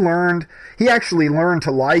that he actually learned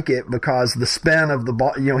to like it because the spin of the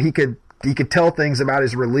ball. You know, he could tell things about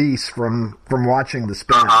his release from watching the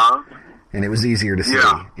spin, and it was easier to see.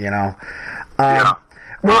 Yeah. You know. Yeah.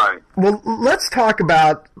 Well, let's talk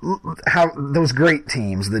about how those great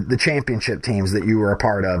teams, the championship teams that you were a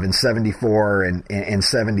part of in 74 and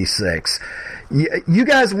 76. You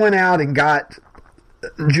guys went out and got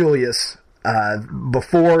Julius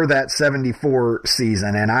before that 74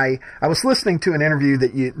 season, and I was listening to an interview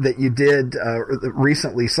that you did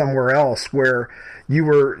recently somewhere else where you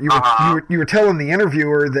were telling the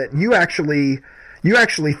interviewer that you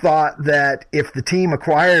actually thought that if the team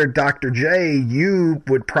acquired Dr. J, you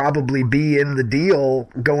would probably be in the deal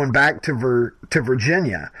going back to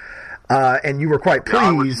Virginia. And you were quite pleased.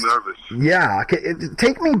 I was nervous. Yeah.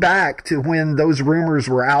 Take me back to when those rumors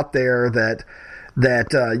were out there that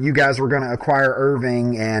you guys were going to acquire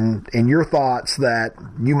Erving and your thoughts that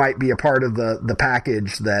you might be a part of the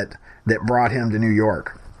package that brought him to New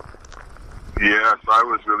York. Yes, I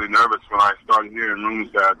was really nervous when I started hearing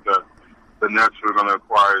rumors that the Nets were going to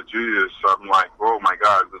acquire Julius. I'm like, oh my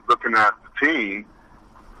God! Looking at the team,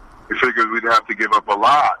 we figured we'd have to give up a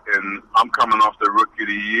lot, and I'm coming off the Rookie of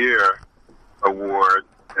the Year award,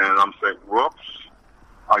 and I'm saying, whoops!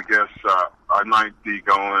 I guess I might be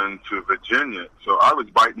going to Virginia. So I was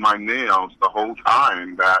biting my nails the whole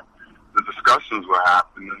time that the discussions were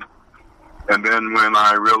happening, and then when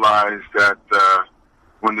I realized that.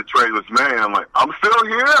 When the trade was made, I'm like, I'm still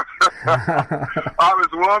here. I was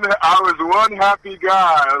one happy guy.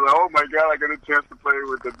 I was like, oh my God, I got a chance to play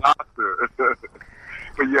with the doctor.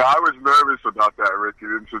 But yeah, I was nervous about that, Ricky.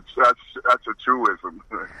 That's a truism.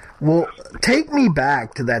 Well, take me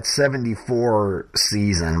back to that 74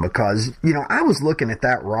 season because, I was looking at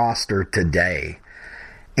that roster today,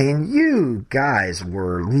 and you guys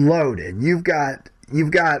were loaded. You've got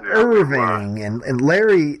Erving and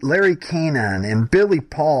Larry Keenan and Billy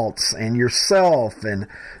Paltz and yourself and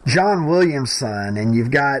John Williamson, and you've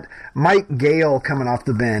got Mike Gale coming off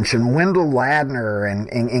the bench and Wendell Ladner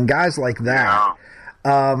and guys like that.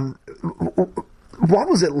 Yeah. What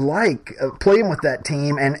was it like playing with that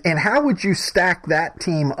team, and how would you stack that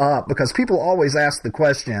team up? Because people always ask the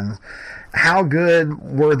question, how good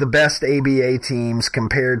were the best ABA teams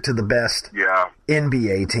compared to the best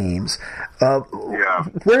NBA teams?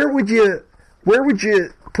 Where would you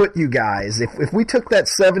put you guys if we took that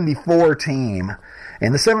 74 team,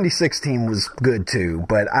 and the 76 team was good too,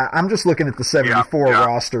 but I'm just looking at the 74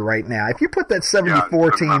 roster right now. If you put that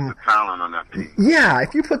 74 team,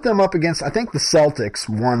 if you put them up against, I think the Celtics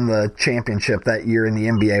won the championship that year in the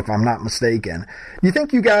NBA, if I'm not mistaken. You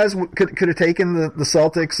think you guys could have taken the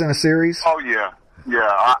Celtics in a series? Oh yeah,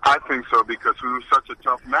 I think so because it was such a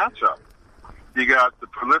tough matchup. You got the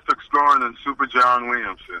prolific scoring and Super John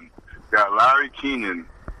Williamson. You got Larry Keenan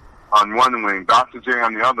on one wing, Dr. J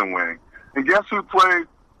on the other wing. And guess who played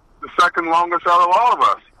the second longest out of all of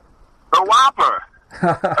us? The Whopper.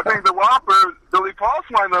 I think the Whopper, Billy Paltz,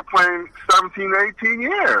 might have playing 17, 18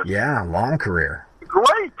 years. Yeah, long career.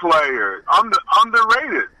 Great player.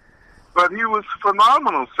 Underrated. But he was a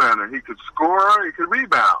phenomenal center. He could score, he could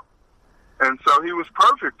rebound. And so he was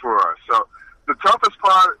perfect for us. So the toughest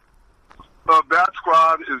part of that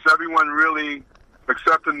squad is everyone really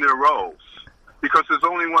accepting their roles because there's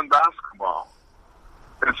only one basketball.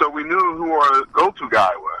 And so we knew who our go-to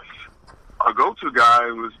guy was. Our go-to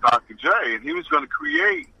guy was Dr. J, and he was going to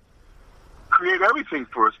create everything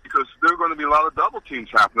for us because there were going to be a lot of double teams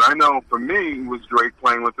happening. I know for me, it was great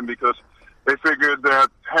playing with him because they figured that,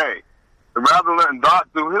 hey, rather than letting Doc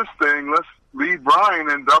do his thing, let's leave Brian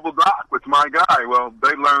and double Doc with my guy. Well,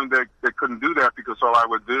 they learned that they couldn't do that because all I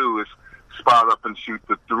would do is spot up and shoot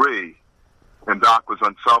the three. And Doc was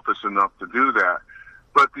unselfish enough to do that.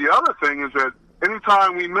 But the other thing is that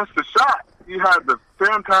anytime we missed a shot, you had the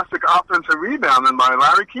fantastic offensive rebounding by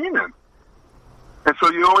Larry Keenan. And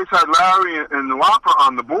so you always had Larry and Whopper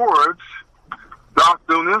on the boards, Doc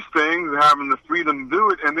doing his thing, having the freedom to do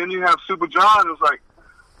it. And then you have Super John who's like,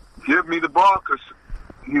 give me the ball because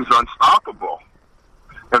he's unstoppable.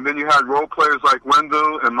 And then you had role players like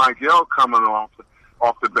Wendell and Mike Yell coming off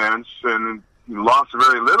the bench, and you lost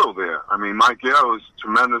very little there. I mean, Mike Yell was a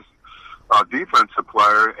tremendous defensive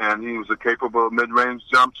player, and he was a capable mid-range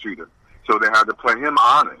jump shooter. So they had to play him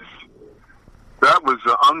honest. That was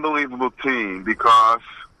an unbelievable team because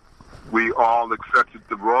we all accepted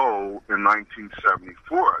the role in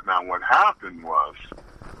 1974. Now, what happened was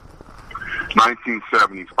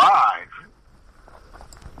 1975,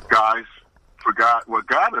 guys forgot what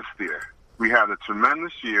got us there. We had a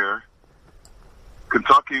tremendous year.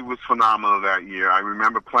 Kentucky was phenomenal that year. I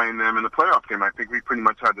remember playing them in the playoff game. I think we pretty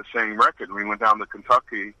much had the same record. We went down to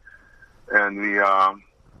Kentucky, and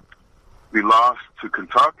we lost to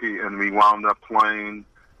Kentucky, and we wound up playing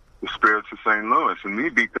the Spirits of St. Louis, and we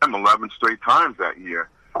beat them 11 straight times that year.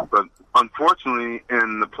 But unfortunately,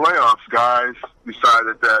 in the playoffs, guys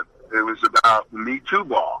decided that it was about Me Too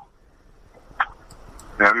ball.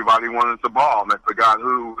 Everybody wanted the ball, and they forgot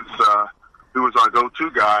who was our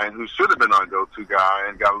go-to guy and who should have been our go-to guy,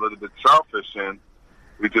 and got a little bit selfish, and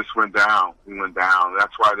we just went down. We went down.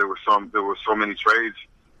 That's why there were so many trades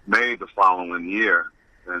made the following year,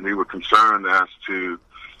 and we were concerned as to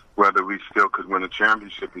whether we still could win a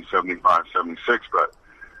championship in 75, 76, but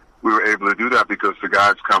we were able to do that because the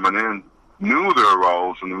guys coming in knew their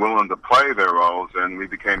roles and willing to play their roles, and we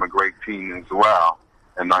became a great team as well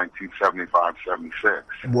in 1975, 76.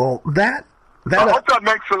 Well, I hope that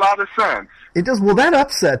makes a lot of sense. It does. Well, that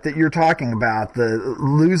upset that you're talking about, the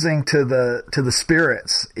losing to the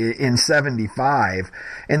Spirits in 75,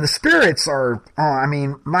 and the Spirits are, I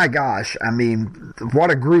mean, my gosh, I mean,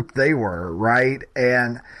 what a group they were, right?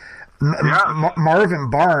 And Marvin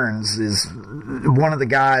Barnes is one of the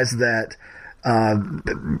guys that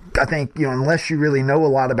I think, unless you really know a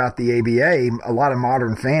lot about the ABA, a lot of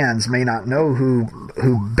modern fans may not know who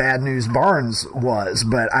Bad News Barnes was.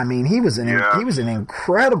 But I mean, he was an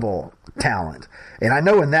incredible talent, and I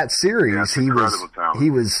know in that series he was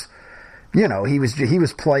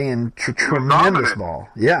playing tremendous ball.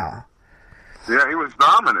 Yeah, he was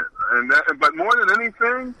dominant, but more than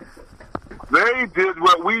anything, they did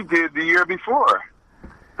what we did the year before.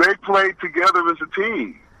 They played together as a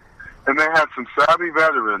team. And they had some savvy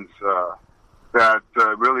veterans that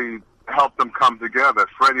really helped them come together.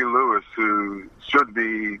 Freddie Lewis, his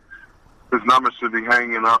numbers should be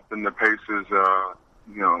hanging up in the Pacers,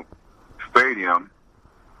 stadium,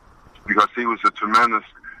 because he was a tremendous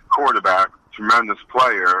quarterback, tremendous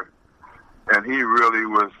player, and he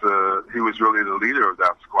was really the leader of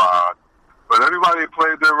that squad. But everybody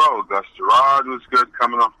played their role. Gus Gerard was good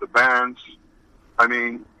coming off the bench. I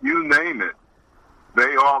mean, you name it.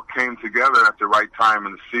 They all came together at the right time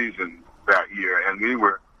in the season that year, and we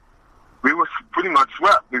were pretty much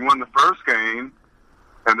swept. We won the first game,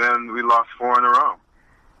 and then we lost 4 in a row.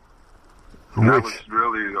 That was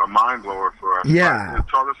really a mind blower for us. Yeah, it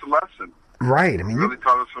taught us a lesson. Right. I mean, it really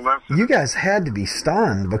taught us a lesson. You guys had to be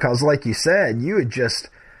stunned because, like you said, you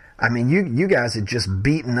guys had just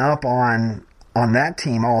beaten up on that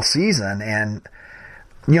team all season, and.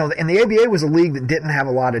 And the ABA was a league that didn't have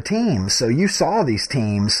a lot of teams, so you saw these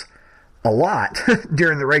teams a lot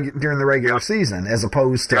during the regular season, as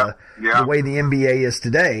opposed to the way the NBA is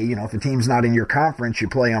today. If a team's not in your conference, you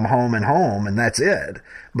play them home and home, and that's it.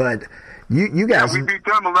 But you guys, we beat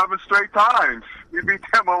them 11 straight times. So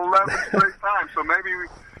maybe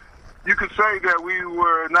you could say that we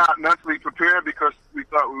were not mentally prepared because we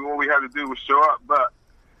thought all we had to do was show up, but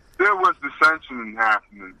there was dissension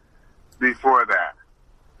happening before that.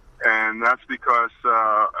 And that's because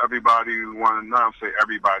everybody wanted, not to say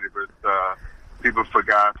everybody, but people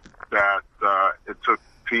forgot that it took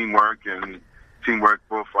teamwork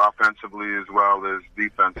both offensively as well as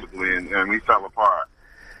defensively, and we fell apart.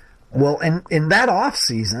 Well, in that off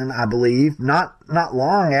season, I believe, not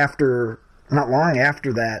long after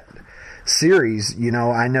that series,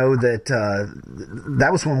 I know that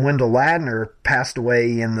that was when Wendell Ladner passed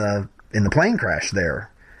away in the the plane crash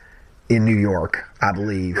there in New York, I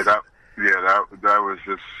believe. That was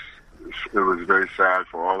just, it was very sad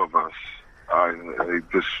for all of us. I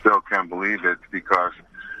just still can't believe it, because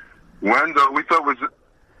Wendell, we thought was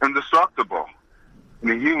indestructible. I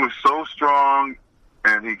mean, he was so strong,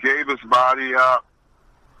 and he gave his body up,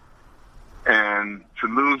 and to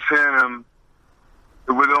lose him,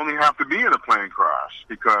 it would only have to be in a plane crash,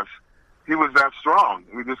 because he was that strong.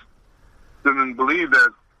 We just didn't believe that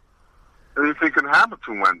anything could happen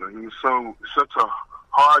to Wendell. He was such a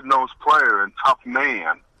hard-nosed player and tough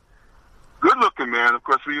man. Good-looking man. Of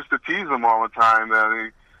course, we used to tease him all the time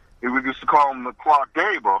that we used to call him the Clark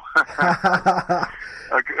Gable.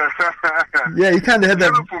 Yeah, he kind of had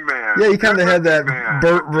that. Beautiful man. Yeah, he kind of had that Man.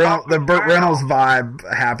 Burt Reynolds vibe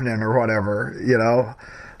happening, or whatever. You know,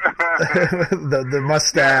 the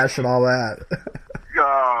mustache and all that.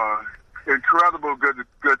 Incredible,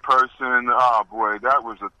 good person. Oh boy, that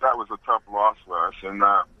was a tough loss for us, and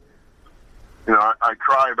I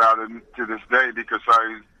cry about it to this day, because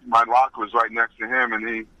my lock was right next to him, and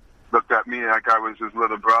he looked at me like I was his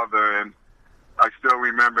little brother, and I still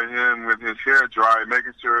remember him with his hair dry,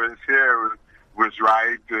 making sure his hair was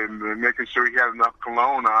right, and making sure he had enough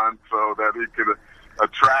cologne on so that he could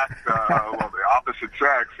attract the opposite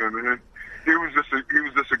sex. And he was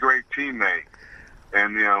just a great teammate,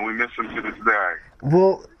 and we miss him to this day.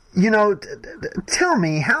 Well, tell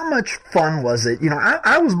me, how much fun was it?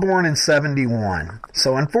 I was born in 1971,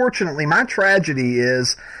 so unfortunately my tragedy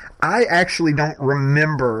is I actually don't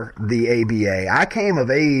remember the ABA. I came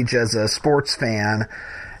of age as a sports fan,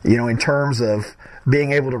 in terms of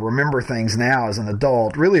being able to remember things now as an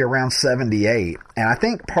adult, really around 1978. And I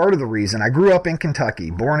think part of the reason, I grew up in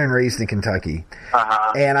Kentucky, born and raised in Kentucky.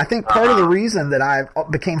 And I think part of the reason that I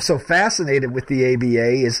became so fascinated with the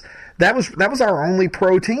ABA is that was our only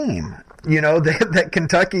pro team, that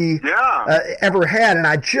Kentucky ever had. And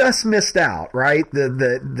I just missed out, right?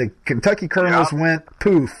 The Kentucky Colonels went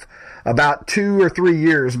poof about 2 or 3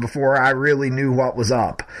 years before I really knew what was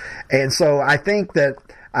up. And so I think that,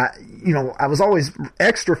 I was always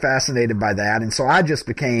extra fascinated by that. And so I just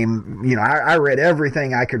became, I read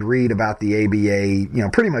everything I could read about the ABA,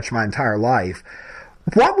 pretty much my entire life.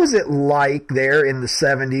 What was it like there in the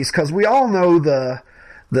 70s? Because we all know the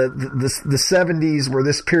 70s were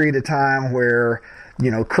this period of time where,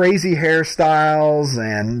 crazy hairstyles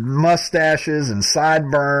and mustaches and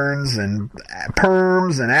sideburns and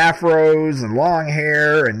perms and afros and long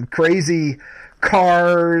hair and crazy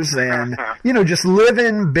cars and, just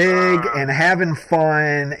living big and having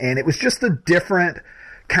fun. And it was just a different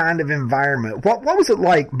kind of environment. What was it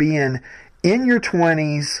like being in your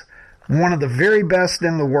 20s, one of the very best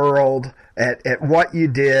in the world at what you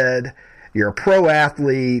did? You're a pro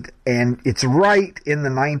athlete, and it's right in the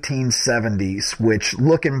 1970s, which,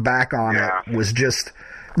 looking back on it, was just,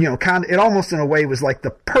 it almost in a way was like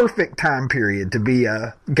the perfect time period to be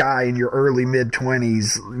a guy in your early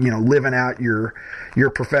mid-20s, living out your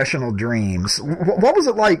professional dreams. What was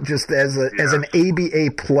it like just as an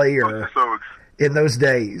ABA player in those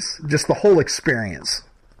days? Just the whole experience.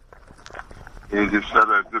 You just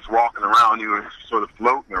walking around, you were sort of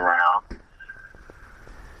floating around.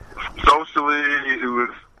 Socially, it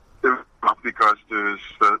was because there's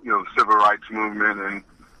the civil rights movement, and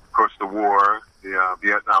of course the war, the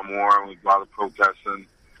Vietnam War, with a lot of protesting.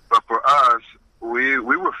 But for us, we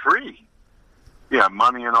were free. We had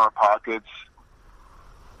money in our pockets,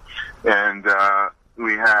 and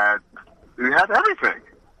we had everything.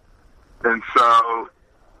 And so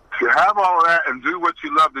to have all of that and do what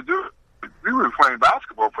you love to do, we were playing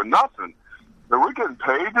basketball for nothing. But we're getting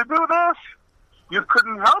paid to do this. You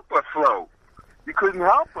couldn't help but float. You couldn't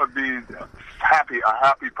help but be a happy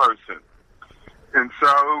person. And so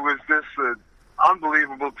it was just an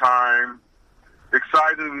unbelievable time.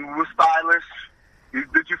 Exciting. We were stylish.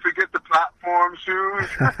 Did you forget the platform shoes?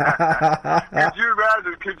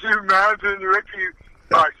 Could you imagine, Ricky?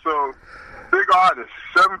 All right, so big artist,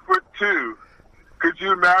 7'2". Could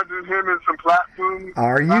you imagine him in some platform?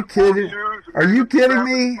 Are you kidding? Shoes? Are you kidding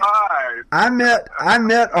me? I met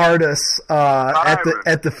artists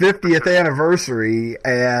at the 50th anniversary,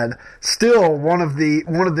 and still one of the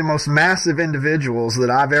most massive individuals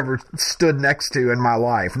that I've ever stood next to in my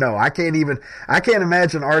life. No, I can't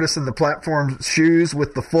imagine artists in the platform shoes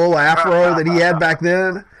with the full afro that he had back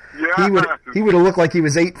then. Yeah. He would have looked like he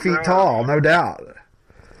was 8 feet tall, no doubt.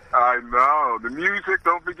 I know. The music,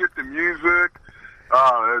 don't forget the music.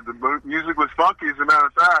 The music was funky, as a matter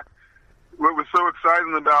of fact. What was so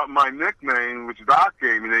exciting about my nickname, which Doc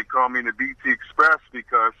gave me, they called me the BT Express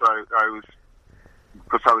because I was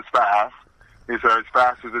fast. He said, as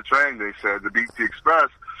fast as a train, they said, the BT Express.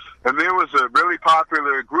 And there was a really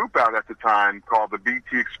popular group out at the time called the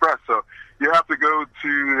BT Express. So you have to go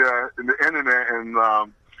to the internet and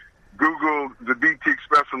Google the BT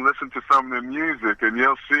Express and listen to some of the music, and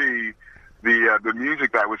you'll see the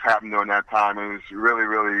music that was happening during that time. It was really,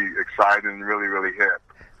 really exciting and really, really hip.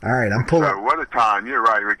 All right, I'm pulling. So what a time. You're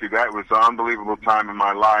right, Ricky. That was an unbelievable time in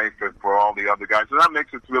my life and for all the other guys. And that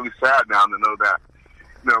makes it really sad now to know that,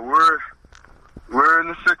 we're in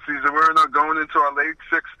the 60s and we're not going into our late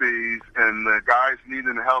 60s, and the guys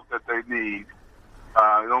needing the help that they need.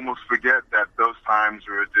 You almost forget that those times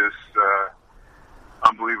were just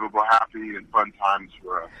unbelievable, happy, and fun times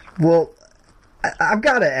for us. Well, I've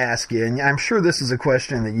got to ask you, and I'm sure this is a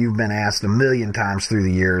question that you've been asked a million times through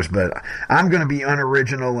the years, but I'm going to be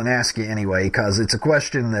unoriginal and ask you anyway, because it's a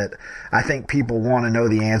question that I think people want to know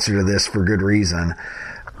the answer to this for good reason.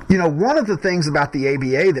 One of the things about the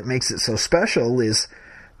ABA that makes it so special is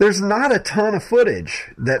there's not a ton of footage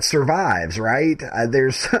that survives, right?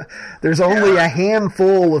 There's only a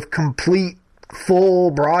handful of complete, full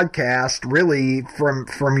broadcast, really,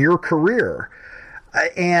 from your career.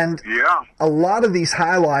 And a lot of these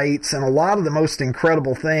highlights and a lot of the most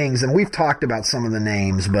incredible things, and we've talked about some of the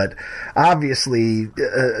names, but obviously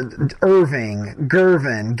Irving,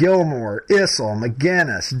 Gervin, Gilmore, Issel,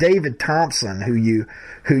 McGinnis, David Thompson, who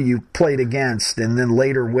you played against and then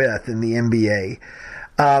later with in the NBA.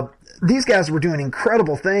 These guys were doing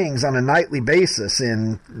incredible things on a nightly basis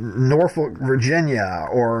in Norfolk, Virginia,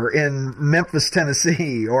 or in Memphis,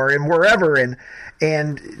 Tennessee, or in wherever. And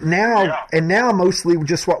now mostly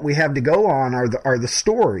just what we have to go on are the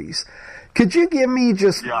stories. Could you give me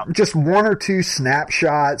just one or two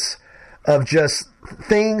snapshots of just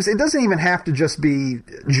things? It doesn't even have to just be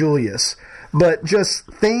Julius, but just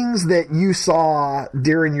things that you saw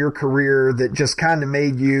during your career that just kind of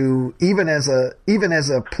made you, even as a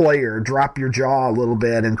player, drop your jaw a little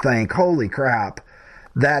bit and think, holy crap,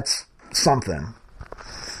 that's something.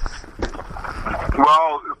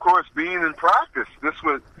 Well, of course, being in practice, this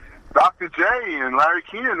was Dr. J and Larry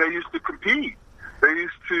Keenan. They used to compete. They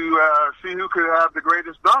used to see who could have the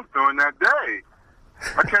greatest dunk during that day.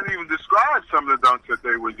 I can't even describe some of the dunks that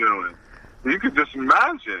they were doing. You could just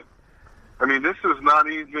imagine. I mean, this is not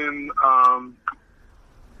even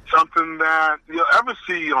something that you'll ever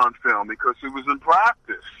see on film because it was in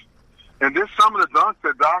practice. And this, some of the dunks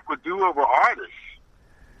that Doc would do over artists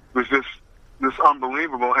was just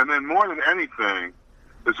unbelievable. And then more than anything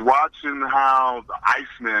is watching how the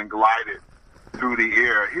Iceman glided through the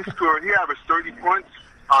air. He averaged 30 points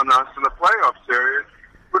on us in the playoff series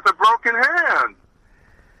with a broken hand.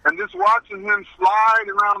 And just watching him slide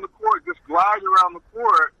around the court, just glide around the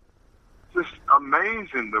court, just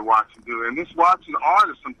amazing to watch him do. And just watching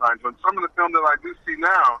artists sometimes, on some of the film that I do see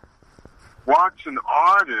now, watching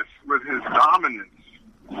artists with his dominance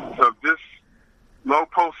of this low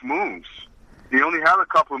post moves. He only had a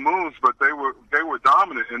couple of moves, but they were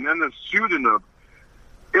dominant. And then the shooting of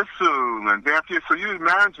Issel and Dampier. So you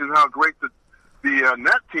imagine how great the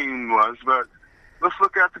net team was. But let's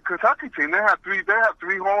look at the Kentucky team. They had three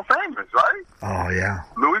Hall of Famers, right? Oh yeah.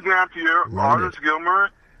 Louis Dampier, Artis Gilmer,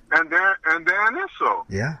 and Dan Issel.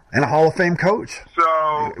 Yeah, and a Hall of Fame coach.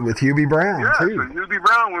 So with Hubie Brown too. Yes, and Hubie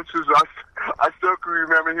Brown, which is I still can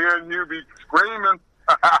remember hearing Hubie screaming.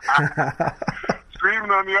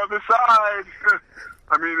 Screaming on the other side.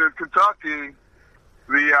 I mean, in Kentucky,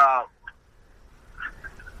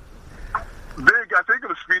 I think it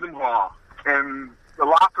was Freedom Hall, and the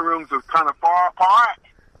locker rooms was kind of far apart.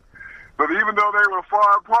 But even though they were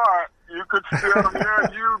far apart, you could still hear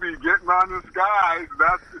Hubie getting on this guy.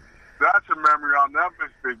 That's a memory I'll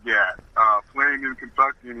never forget. Playing in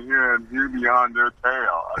Kentucky and hearing Hubie on their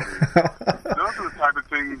tail. I mean, those are the type of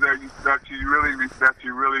things that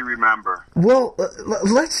you really remember. Well,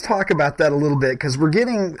 let's talk about that a little bit because we're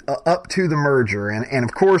getting up to the merger, and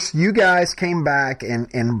of course you guys came back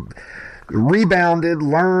and rebounded,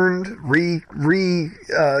 learned,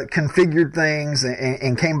 configured things,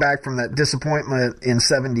 and came back from that disappointment in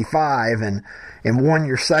 '75 and won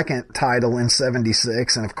your second title in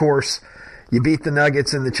 '76, and of course you beat the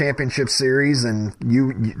Nuggets in the championship series, and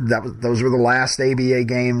those were the last ABA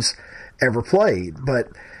games ever played. But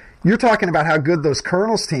you're talking about how good those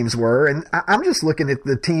Colonels teams were, and I'm just looking at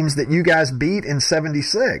the teams that you guys beat in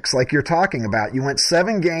 '76, like you're talking about. You went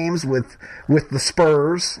 7 games with the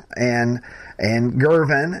Spurs and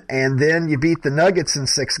Gervin, and then you beat the Nuggets in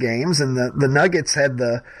 6 games, and the Nuggets had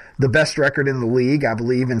the best record in the league, I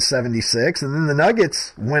believe, in '76, and then the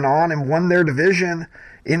Nuggets went on and won their division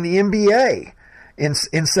in the NBA in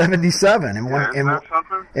 '77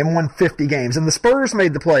 and won 50 games, and the Spurs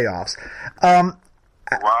made the playoffs.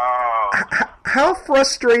 Wow. How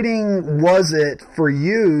frustrating was it for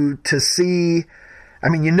you to see? I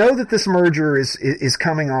mean, you know that this merger is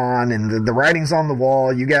coming on, and the writing's on the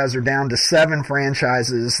wall. You guys are down to 7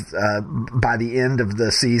 franchises by the end of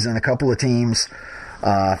the season. A couple of teams.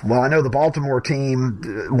 Well, I know the Baltimore team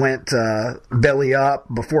went belly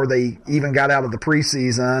up before they even got out of the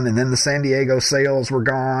preseason, and then the San Diego Sales were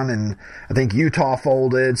gone, and I think Utah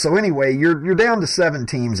folded. So anyway, you're down to 7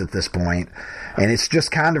 teams at this point, and it's just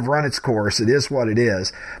kind of run its course. It is what it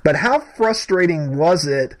is. But how frustrating was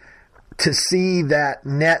it to see that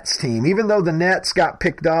Nets team, even though the Nets got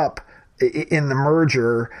picked up in the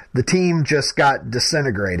merger, the team just got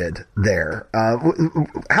disintegrated there?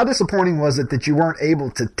 How disappointing was it that you weren't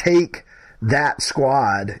able to take that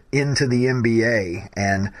squad into the NBA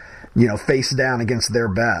and, face down against their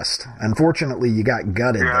best? Unfortunately, you got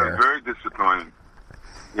gutted there. Yeah, very disappointing.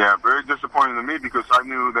 Yeah, very disappointing to me because I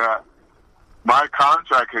knew that my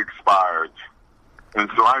contract expired. And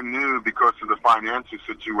so I knew because of the financial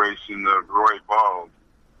situation of Roy Ball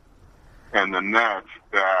and the Nets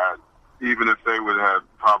that even if they would have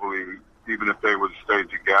stayed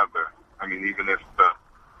together, I mean, even if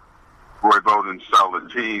Roy Bowden sell the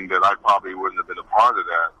team, that I probably wouldn't have been a part of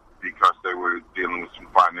that because they were dealing with some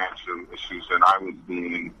financial issues, and I was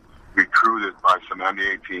being recruited by some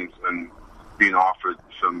NBA teams and being offered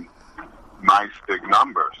some nice big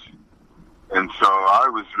numbers. And so I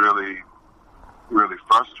was really, really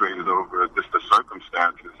frustrated over just the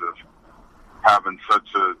circumstances of having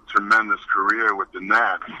such a tremendous career with the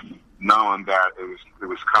Nets, knowing that it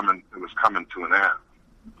was coming to an end.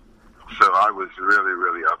 So I was really,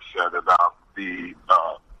 really upset about the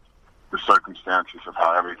circumstances of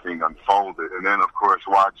how everything unfolded. And then, of course,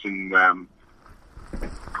 watching them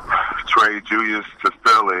trade Julius to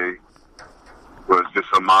Philly was just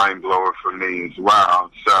a mind blower for me as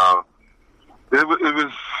well. So it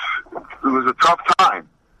was a tough time.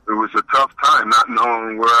 It was a tough time not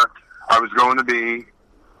knowing where I was going to be,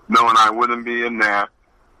 knowing I wouldn't be in that,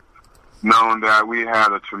 knowing that we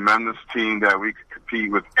had a tremendous team that we could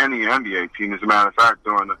compete with any NBA team. As a matter of fact,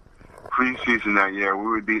 during the preseason that year, we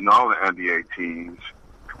were beating all the NBA teams,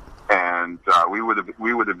 and we would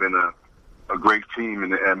have been a great team in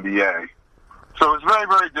the NBA. So it was very,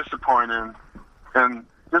 very disappointing, and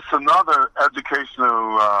just another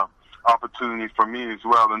educational opportunity for me as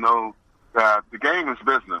well to know that the game is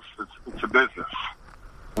business. It's a business.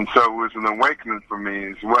 And so it was an awakening for me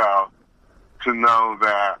as well to know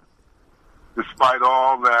that despite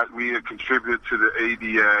all that we had contributed to the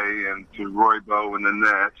ABA and to Roy Bowe and the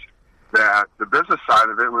Nets, that the business side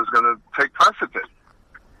of it was going to take precedent.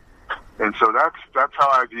 And so that's how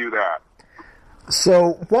I view that.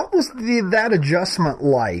 So what was that adjustment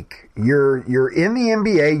like? You're in the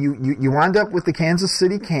NBA. You wind up with the Kansas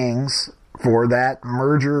City Kings for that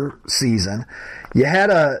merger season. You had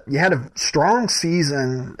a strong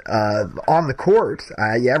season on the court.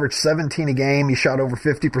 You averaged 17 a game. You shot over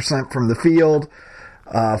 50% from the field.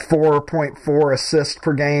 4.4 assists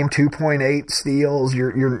per game, 2.8 steals.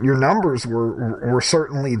 Your numbers were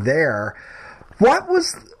certainly there. What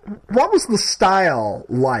was the style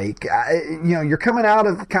like? You're coming out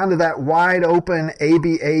of kind of that wide open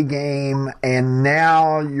ABA game, and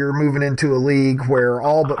now you're moving into a league where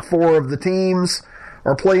all but 4 of the teams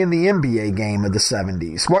are playing the NBA game of the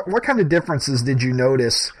 70s. What kind of differences did you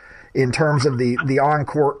notice in terms of the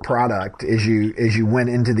on-court product as you went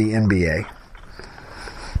into the NBA?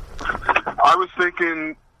 I was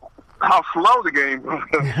thinking how slow the game was.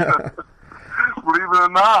 Believe it or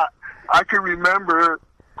not, I can remember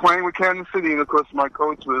playing with Kansas City, and of course my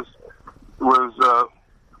coach was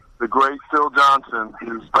the great Phil Johnson,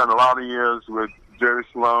 who spent a lot of years with Jerry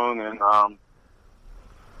Sloan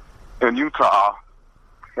in Utah.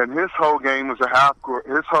 And his whole game was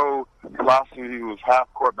his whole philosophy was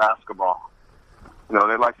half-court basketball.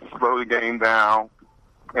 They like to slow the game down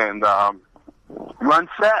and run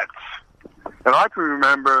sets. And I can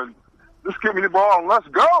remember, just give me the ball and let's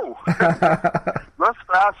go. Let's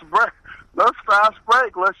fast break.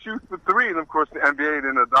 Let's shoot the 3. And, of course, the NBA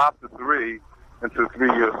didn't adopt the 3 until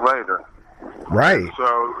 3 years later. Right.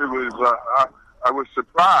 So it was, I was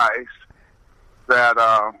surprised that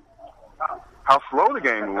how slow the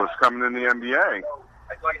game was coming in the NBA.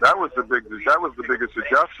 That was the biggest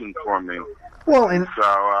adjustment for me. Well, and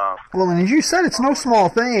as you said, it's no small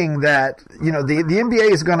thing that the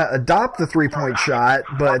NBA is going to adopt the 3-point shot,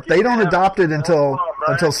 but they don't adopt it until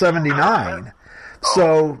 79.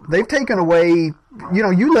 So they've taken away.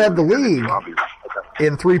 You led the league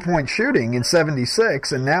in 3-point shooting in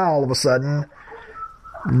 76, and now all of a sudden,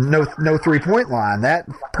 no 3-point line. That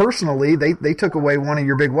personally, they took away one of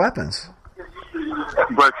your big weapons.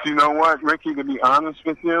 But you know what, Ricky? To be honest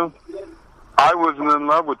with you, I was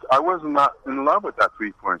not in love with that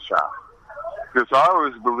 3-point shot, because I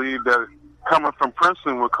always believed that coming from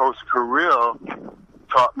Princeton with Coach Carril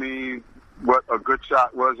taught me what a good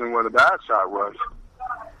shot was and what a bad shot was.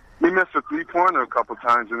 You missed a 3-pointer a couple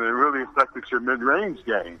times, and it really affected your mid-range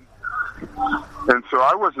game. And so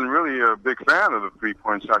I wasn't really a big fan of the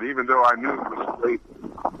 3-point shot, even though I knew it was a great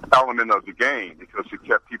element of the game, because it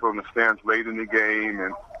kept people in the stands late in the game,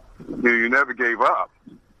 and you never gave up.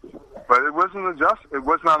 But it was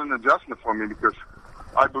not an adjustment for me, because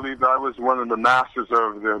I believed I was one of the masters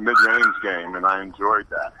of the mid-range game, and I enjoyed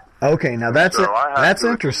that. Okay, now that's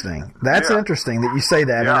interesting. That's interesting that you say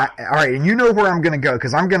that. Yeah. And all right, and you know where I'm going to go,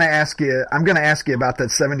 because I'm going to ask you about that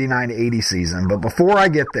 79-80 season. But before I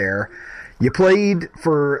get there, you played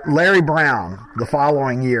for Larry Brown the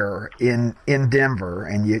following year in Denver,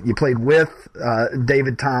 and you played with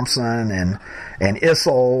David Thompson and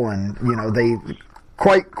Issel, and they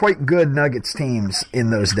quite good Nuggets teams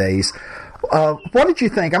in those days. What did you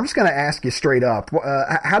think? I'm just going to ask you straight up.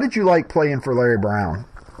 How did you like playing for Larry Brown?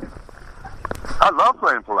 I love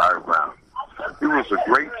playing for Larry Brown. He was a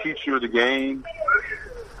great teacher of the game,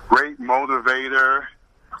 great motivator.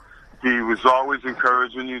 He was always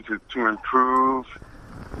encouraging you to improve.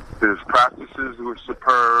 His practices were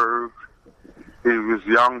superb. He was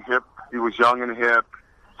young and hip.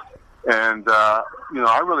 And,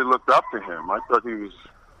 I really looked up to him. I thought he was,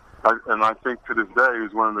 and I think to this day, he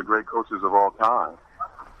was one of the great coaches of all time.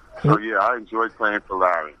 So, yeah, I enjoyed playing for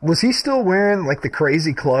Larry. Was he still wearing, the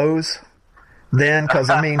crazy clothes then? Because,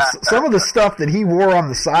 some of the stuff that he wore on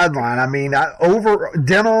the sideline,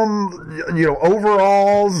 denim,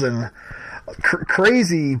 overalls and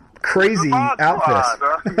crazy outfits.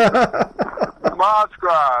 The Mod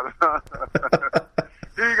Squad.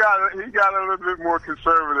 He got a little bit more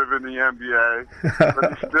conservative in the NBA,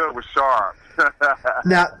 but he still was sharp.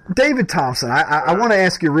 Now, David Thompson, I want to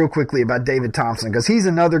ask you real quickly about David Thompson, because he's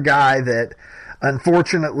another guy that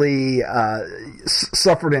unfortunately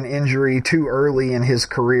suffered an injury too early in his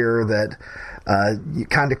career that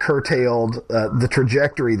kind of curtailed the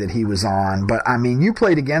trajectory that he was on. But you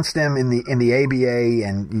played against him in the ABA,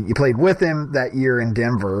 and you played with him that year in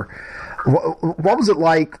Denver. What was it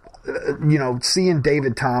like, seeing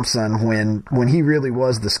David Thompson when he really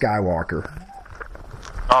was the Skywalker?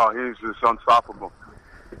 Oh, he's just unstoppable.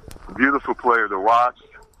 A beautiful player to watch.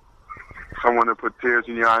 Someone that put tears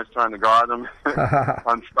in your eyes trying to guard him.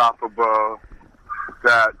 Unstoppable.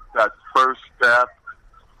 That first step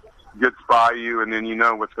gets by you, and then you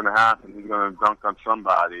know what's going to happen. He's going to dunk on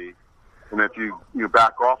somebody. And if you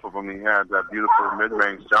back off of him, he had that beautiful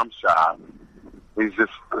mid-range jump shot. He's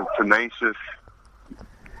just tenacious.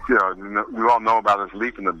 We all know about his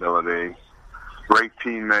leaping ability. Great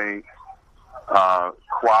teammate.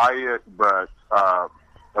 Quiet, but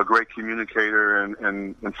a great communicator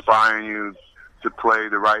and inspiring you to play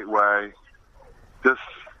the right way. Just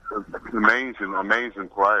amazing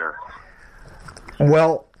player.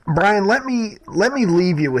 Well, Brian, let me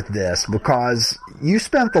leave you with this, because you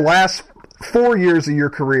spent the last 4 years of your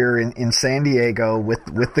career in San Diego with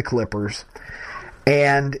the Clippers.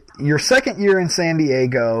 And your second year in San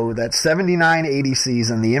Diego, that 79-80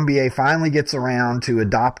 season, the NBA finally gets around to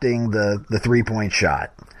adopting the 3-point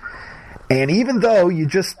shot. And even though you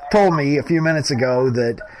just told me a few minutes ago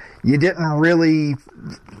that you didn't really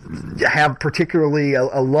have particularly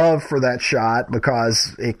a love for that shot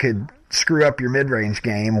because it could screw up your mid-range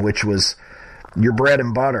game, which was your bread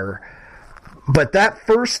and butter, but that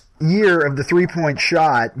first year of the 3-point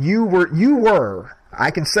shot, you were,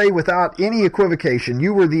 I can say without any equivocation,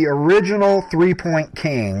 you were the original 3-point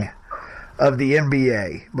king of the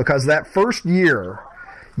NBA, because that first year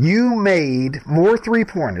you made more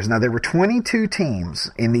 3-pointers. Now, there were 22 teams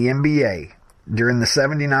in the NBA during the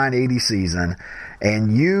 79-80 season,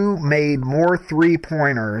 and you made more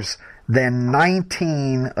 3-pointers than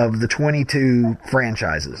 19 of the 22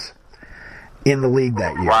 franchises in the league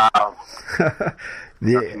that year. Wow.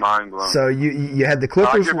 That's mind-blowing. So you had the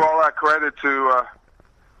Clippers. I give all that credit to...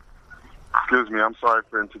 excuse me, I'm sorry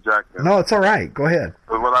for interjecting. No, it's all right. Go ahead.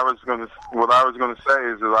 But what I was going to say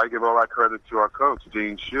is that I give all that credit to our coach,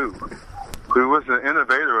 Gene Shue, who was an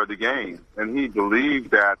innovator of the game, and he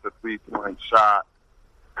believed that the 3-point shot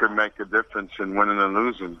could make a difference in winning and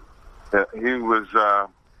losing. He was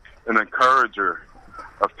an encourager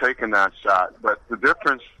of taking that shot. But the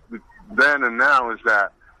difference then and now is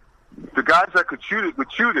that the guys that could shoot it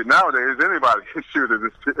would shoot it. Nowadays, anybody can shoot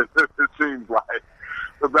it, it seems like.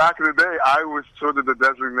 But back in the day, I was sort of the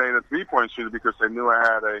designated 3-point shooter because they knew I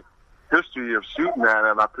had a history of shooting that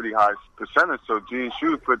at a pretty high percentage. So Gene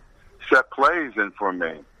Shue put set plays in for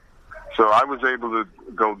me. So I was able to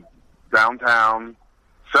go downtown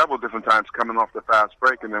several different times coming off the fast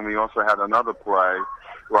break, and then we also had another play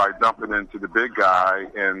where I dump it into the big guy,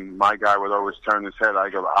 and my guy would always turn his head. I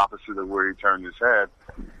go the opposite of where he turned his head,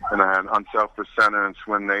 and I had unselfish center and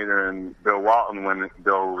Swin Nader and Bill Walton when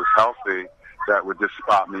Bill was healthy that would just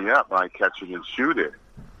spot me up, and I'd catch it and shoot it.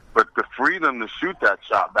 But the freedom to shoot that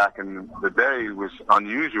shot back in the day was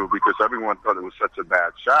unusual because everyone thought it was such a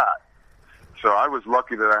bad shot. So I was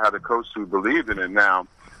lucky that I had a coach who believed in it. Now,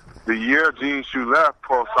 the year Gene Shue left,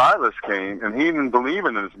 Paul Silas came, and he didn't believe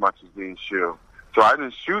in it as much as Gene Shue. So I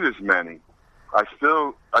didn't shoot as many. I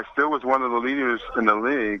still was one of the leaders in the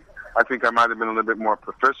league. I think I might have been a little bit more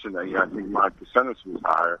proficient that year. I think my percentage was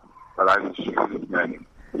higher, but I didn't shoot as many.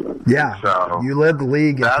 Yeah, so you led the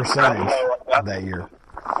league in percentage that year.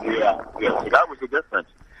 Yeah. So that was the difference.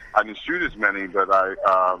 I didn't shoot as many, but I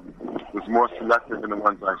was more selective in the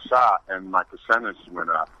ones I shot, and my percentage went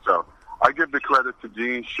up. So I give the credit to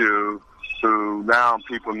Gene Shue, who now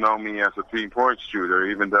people know me as a three-point shooter,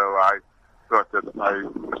 even though I thought that I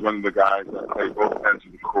was one of the guys that played both ends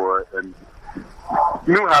of the court and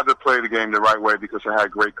knew how to play the game the right way because I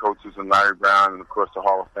had great coaches in Larry Brown and, of course, the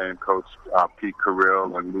Hall of Fame coach Pete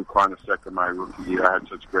Carrill and Lou Carnesecca in my rookie year. I had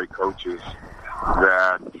such great coaches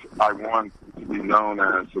that I wanted to be known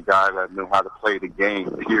as a guy that knew how to play the game,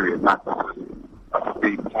 period, not just a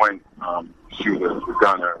three-point shooter, the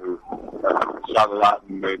gunner who shot a lot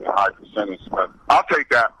and made a high percentage. But I'll take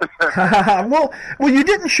that. well, you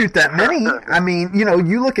didn't shoot that many. I mean,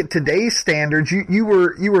 you look at today's standards. You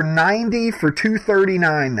were 90 for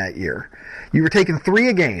 239 that year. You were taking 3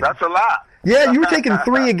 a game. That's a lot. Yeah, you were taking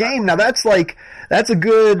 3 a game. Now that's a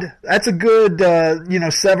good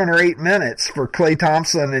 7 or 8 minutes for Klay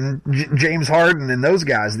Thompson and James Harden and those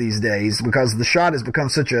guys these days because the shot has become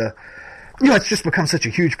such a it's just become such a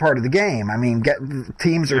huge part of the game. I mean,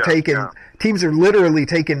 teams are literally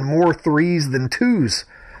taking more 3s than 2s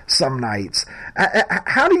some nights.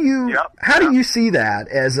 How do you see that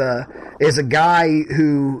as a guy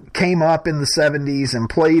who came up in the 70s and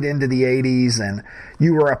played into the 80s, and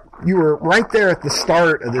you were right there at the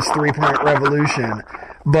start of this 3-point revolution?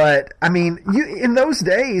 But I mean, in those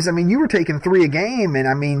days, I mean, you were taking 3 a game, and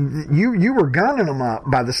I mean, you were gunning them up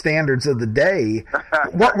by the standards of the day.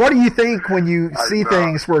 What do you think when you see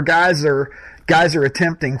things where guys are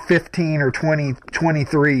attempting 15 or 20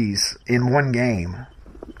 23s in one game?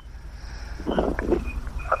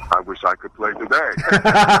 I wish I could play today.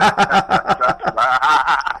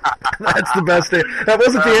 That's the best. That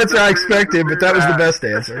wasn't the answer I expected, but that was the best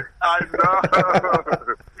answer. I know.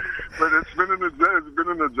 But it's been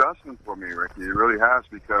an adjustment for me, Ricky. It really has,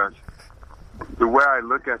 because the way I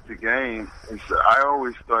look at the game is I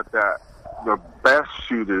always thought that the best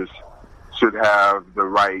shooters should have the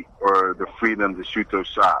right or the freedom to shoot those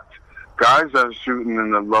shots. Guys that are shooting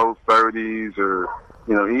in the low 30s or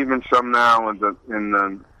even some now in the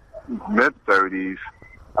mid 30s,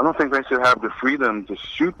 I don't think they should have the freedom to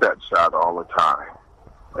shoot that shot all the time.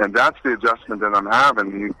 And that's the adjustment that I'm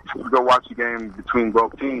having. You go watch a game between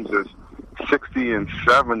both teams, there's 60 and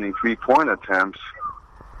 70 3-point attempts.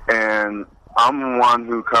 And I'm one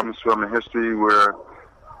who comes from a history where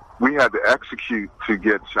we had to execute to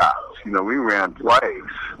get shots. We ran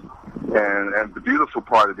plays. And the beautiful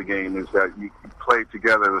part of the game is that you play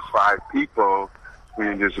together as 5 people,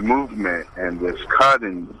 and there's movement and there's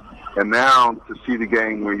cutting. And now to see the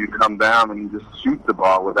game where you come down and you just shoot the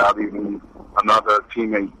ball without even another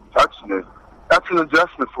teammate touching it, that's an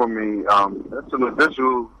adjustment for me. That's an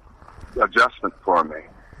visual adjustment for me.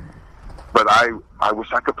 But I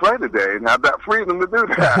wish I could play today and have that freedom to do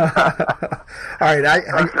that. All right,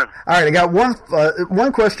 I got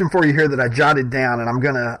one question for you here that I jotted down, and I'm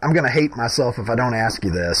gonna hate myself if I don't ask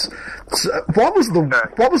you this. So, what was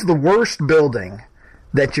the worst building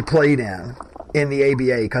that you played in the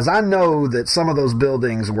ABA? Because I know that some of those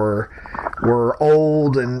buildings were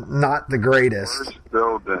old and not the greatest. Worst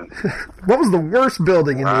building. What was the worst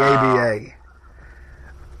building in the ABA?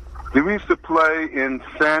 We used to play in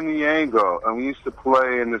San Diego, and we used to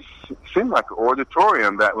play in this, seemed like an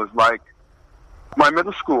auditorium that was like my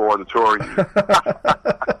middle school auditorium.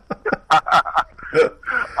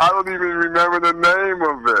 I don't even remember the name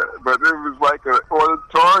of it, but it was like an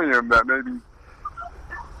auditorium that maybe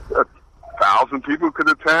 1,000 people could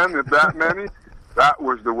attend, if that many. That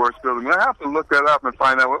was the worst building. I have to look that up and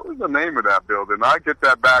find out what was the name of that building. I'll get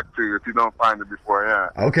that back to you if you don't find it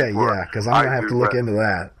beforehand. Okay, yeah, because I'm going to have to look into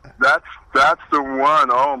that. That's the one.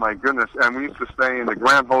 Oh, my goodness. And we used to stay in the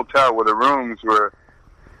Grand Hotel where the rooms were,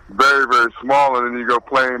 very, very small, and then you go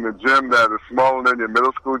play in the gym that is smaller than your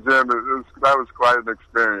middle school gym. That was quite an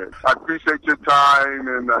experience. I appreciate your time,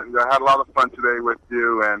 and I had a lot of fun today with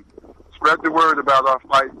you, and spread the word about our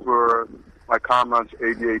fight for my Commonwealth's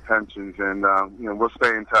ABA pensions, and we'll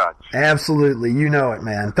stay in touch. Absolutely. You know it,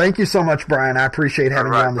 man. Thank you so much, Brian. I appreciate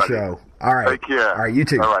having you on the show. All right. Take care. All right, you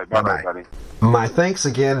too. All right. Bye-bye. Buddy. My thanks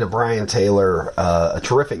again to Brian Taylor, a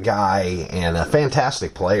terrific guy and a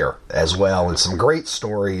fantastic player as well, and some great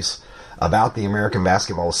stories about the American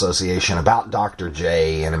Basketball Association, about Dr.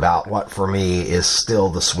 J, and about what for me is still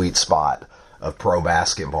the sweet spot of pro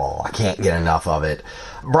basketball. I can't get enough of it.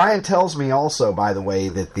 Brian tells me also, by the way,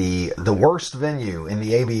 that the worst venue in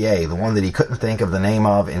the ABA, the one that he couldn't think of the name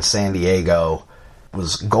of in San Diego,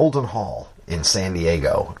 was Golden Hall in San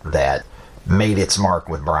Diego, that made its mark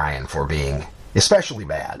with Brian for being especially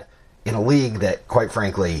bad in a league that, quite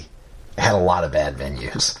frankly, had a lot of bad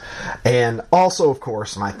venues. And also, of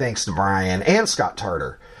course, my thanks to Brian and Scott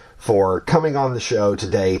Tarter for coming on the show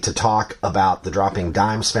today to talk about the Dropping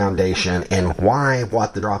Dimes Foundation and why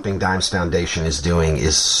what the Dropping Dimes Foundation is doing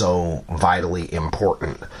is so vitally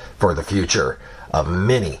important for the future of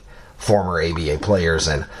many former ABA players.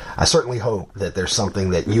 And I certainly hope that there's something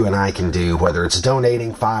that you and I can do, whether it's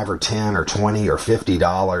donating $5 or $10 or $20 or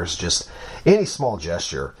 $50, just any small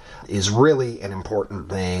gesture is really an important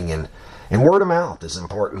thing. And word of mouth is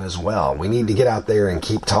important as well. We need to get out there and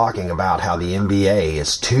keep talking about how the NBA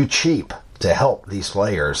is too cheap to help these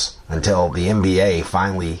players until the NBA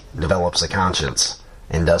finally develops a conscience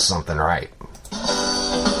and does something right.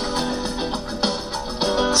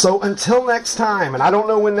 So until next time, and I don't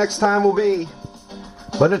know when next time will be,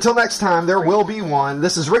 but until next time, there will be one.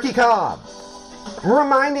 This is Ricky Cobb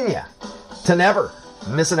reminding you to never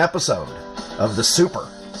miss an episode of the Super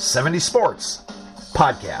 70 Sports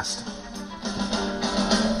Podcast.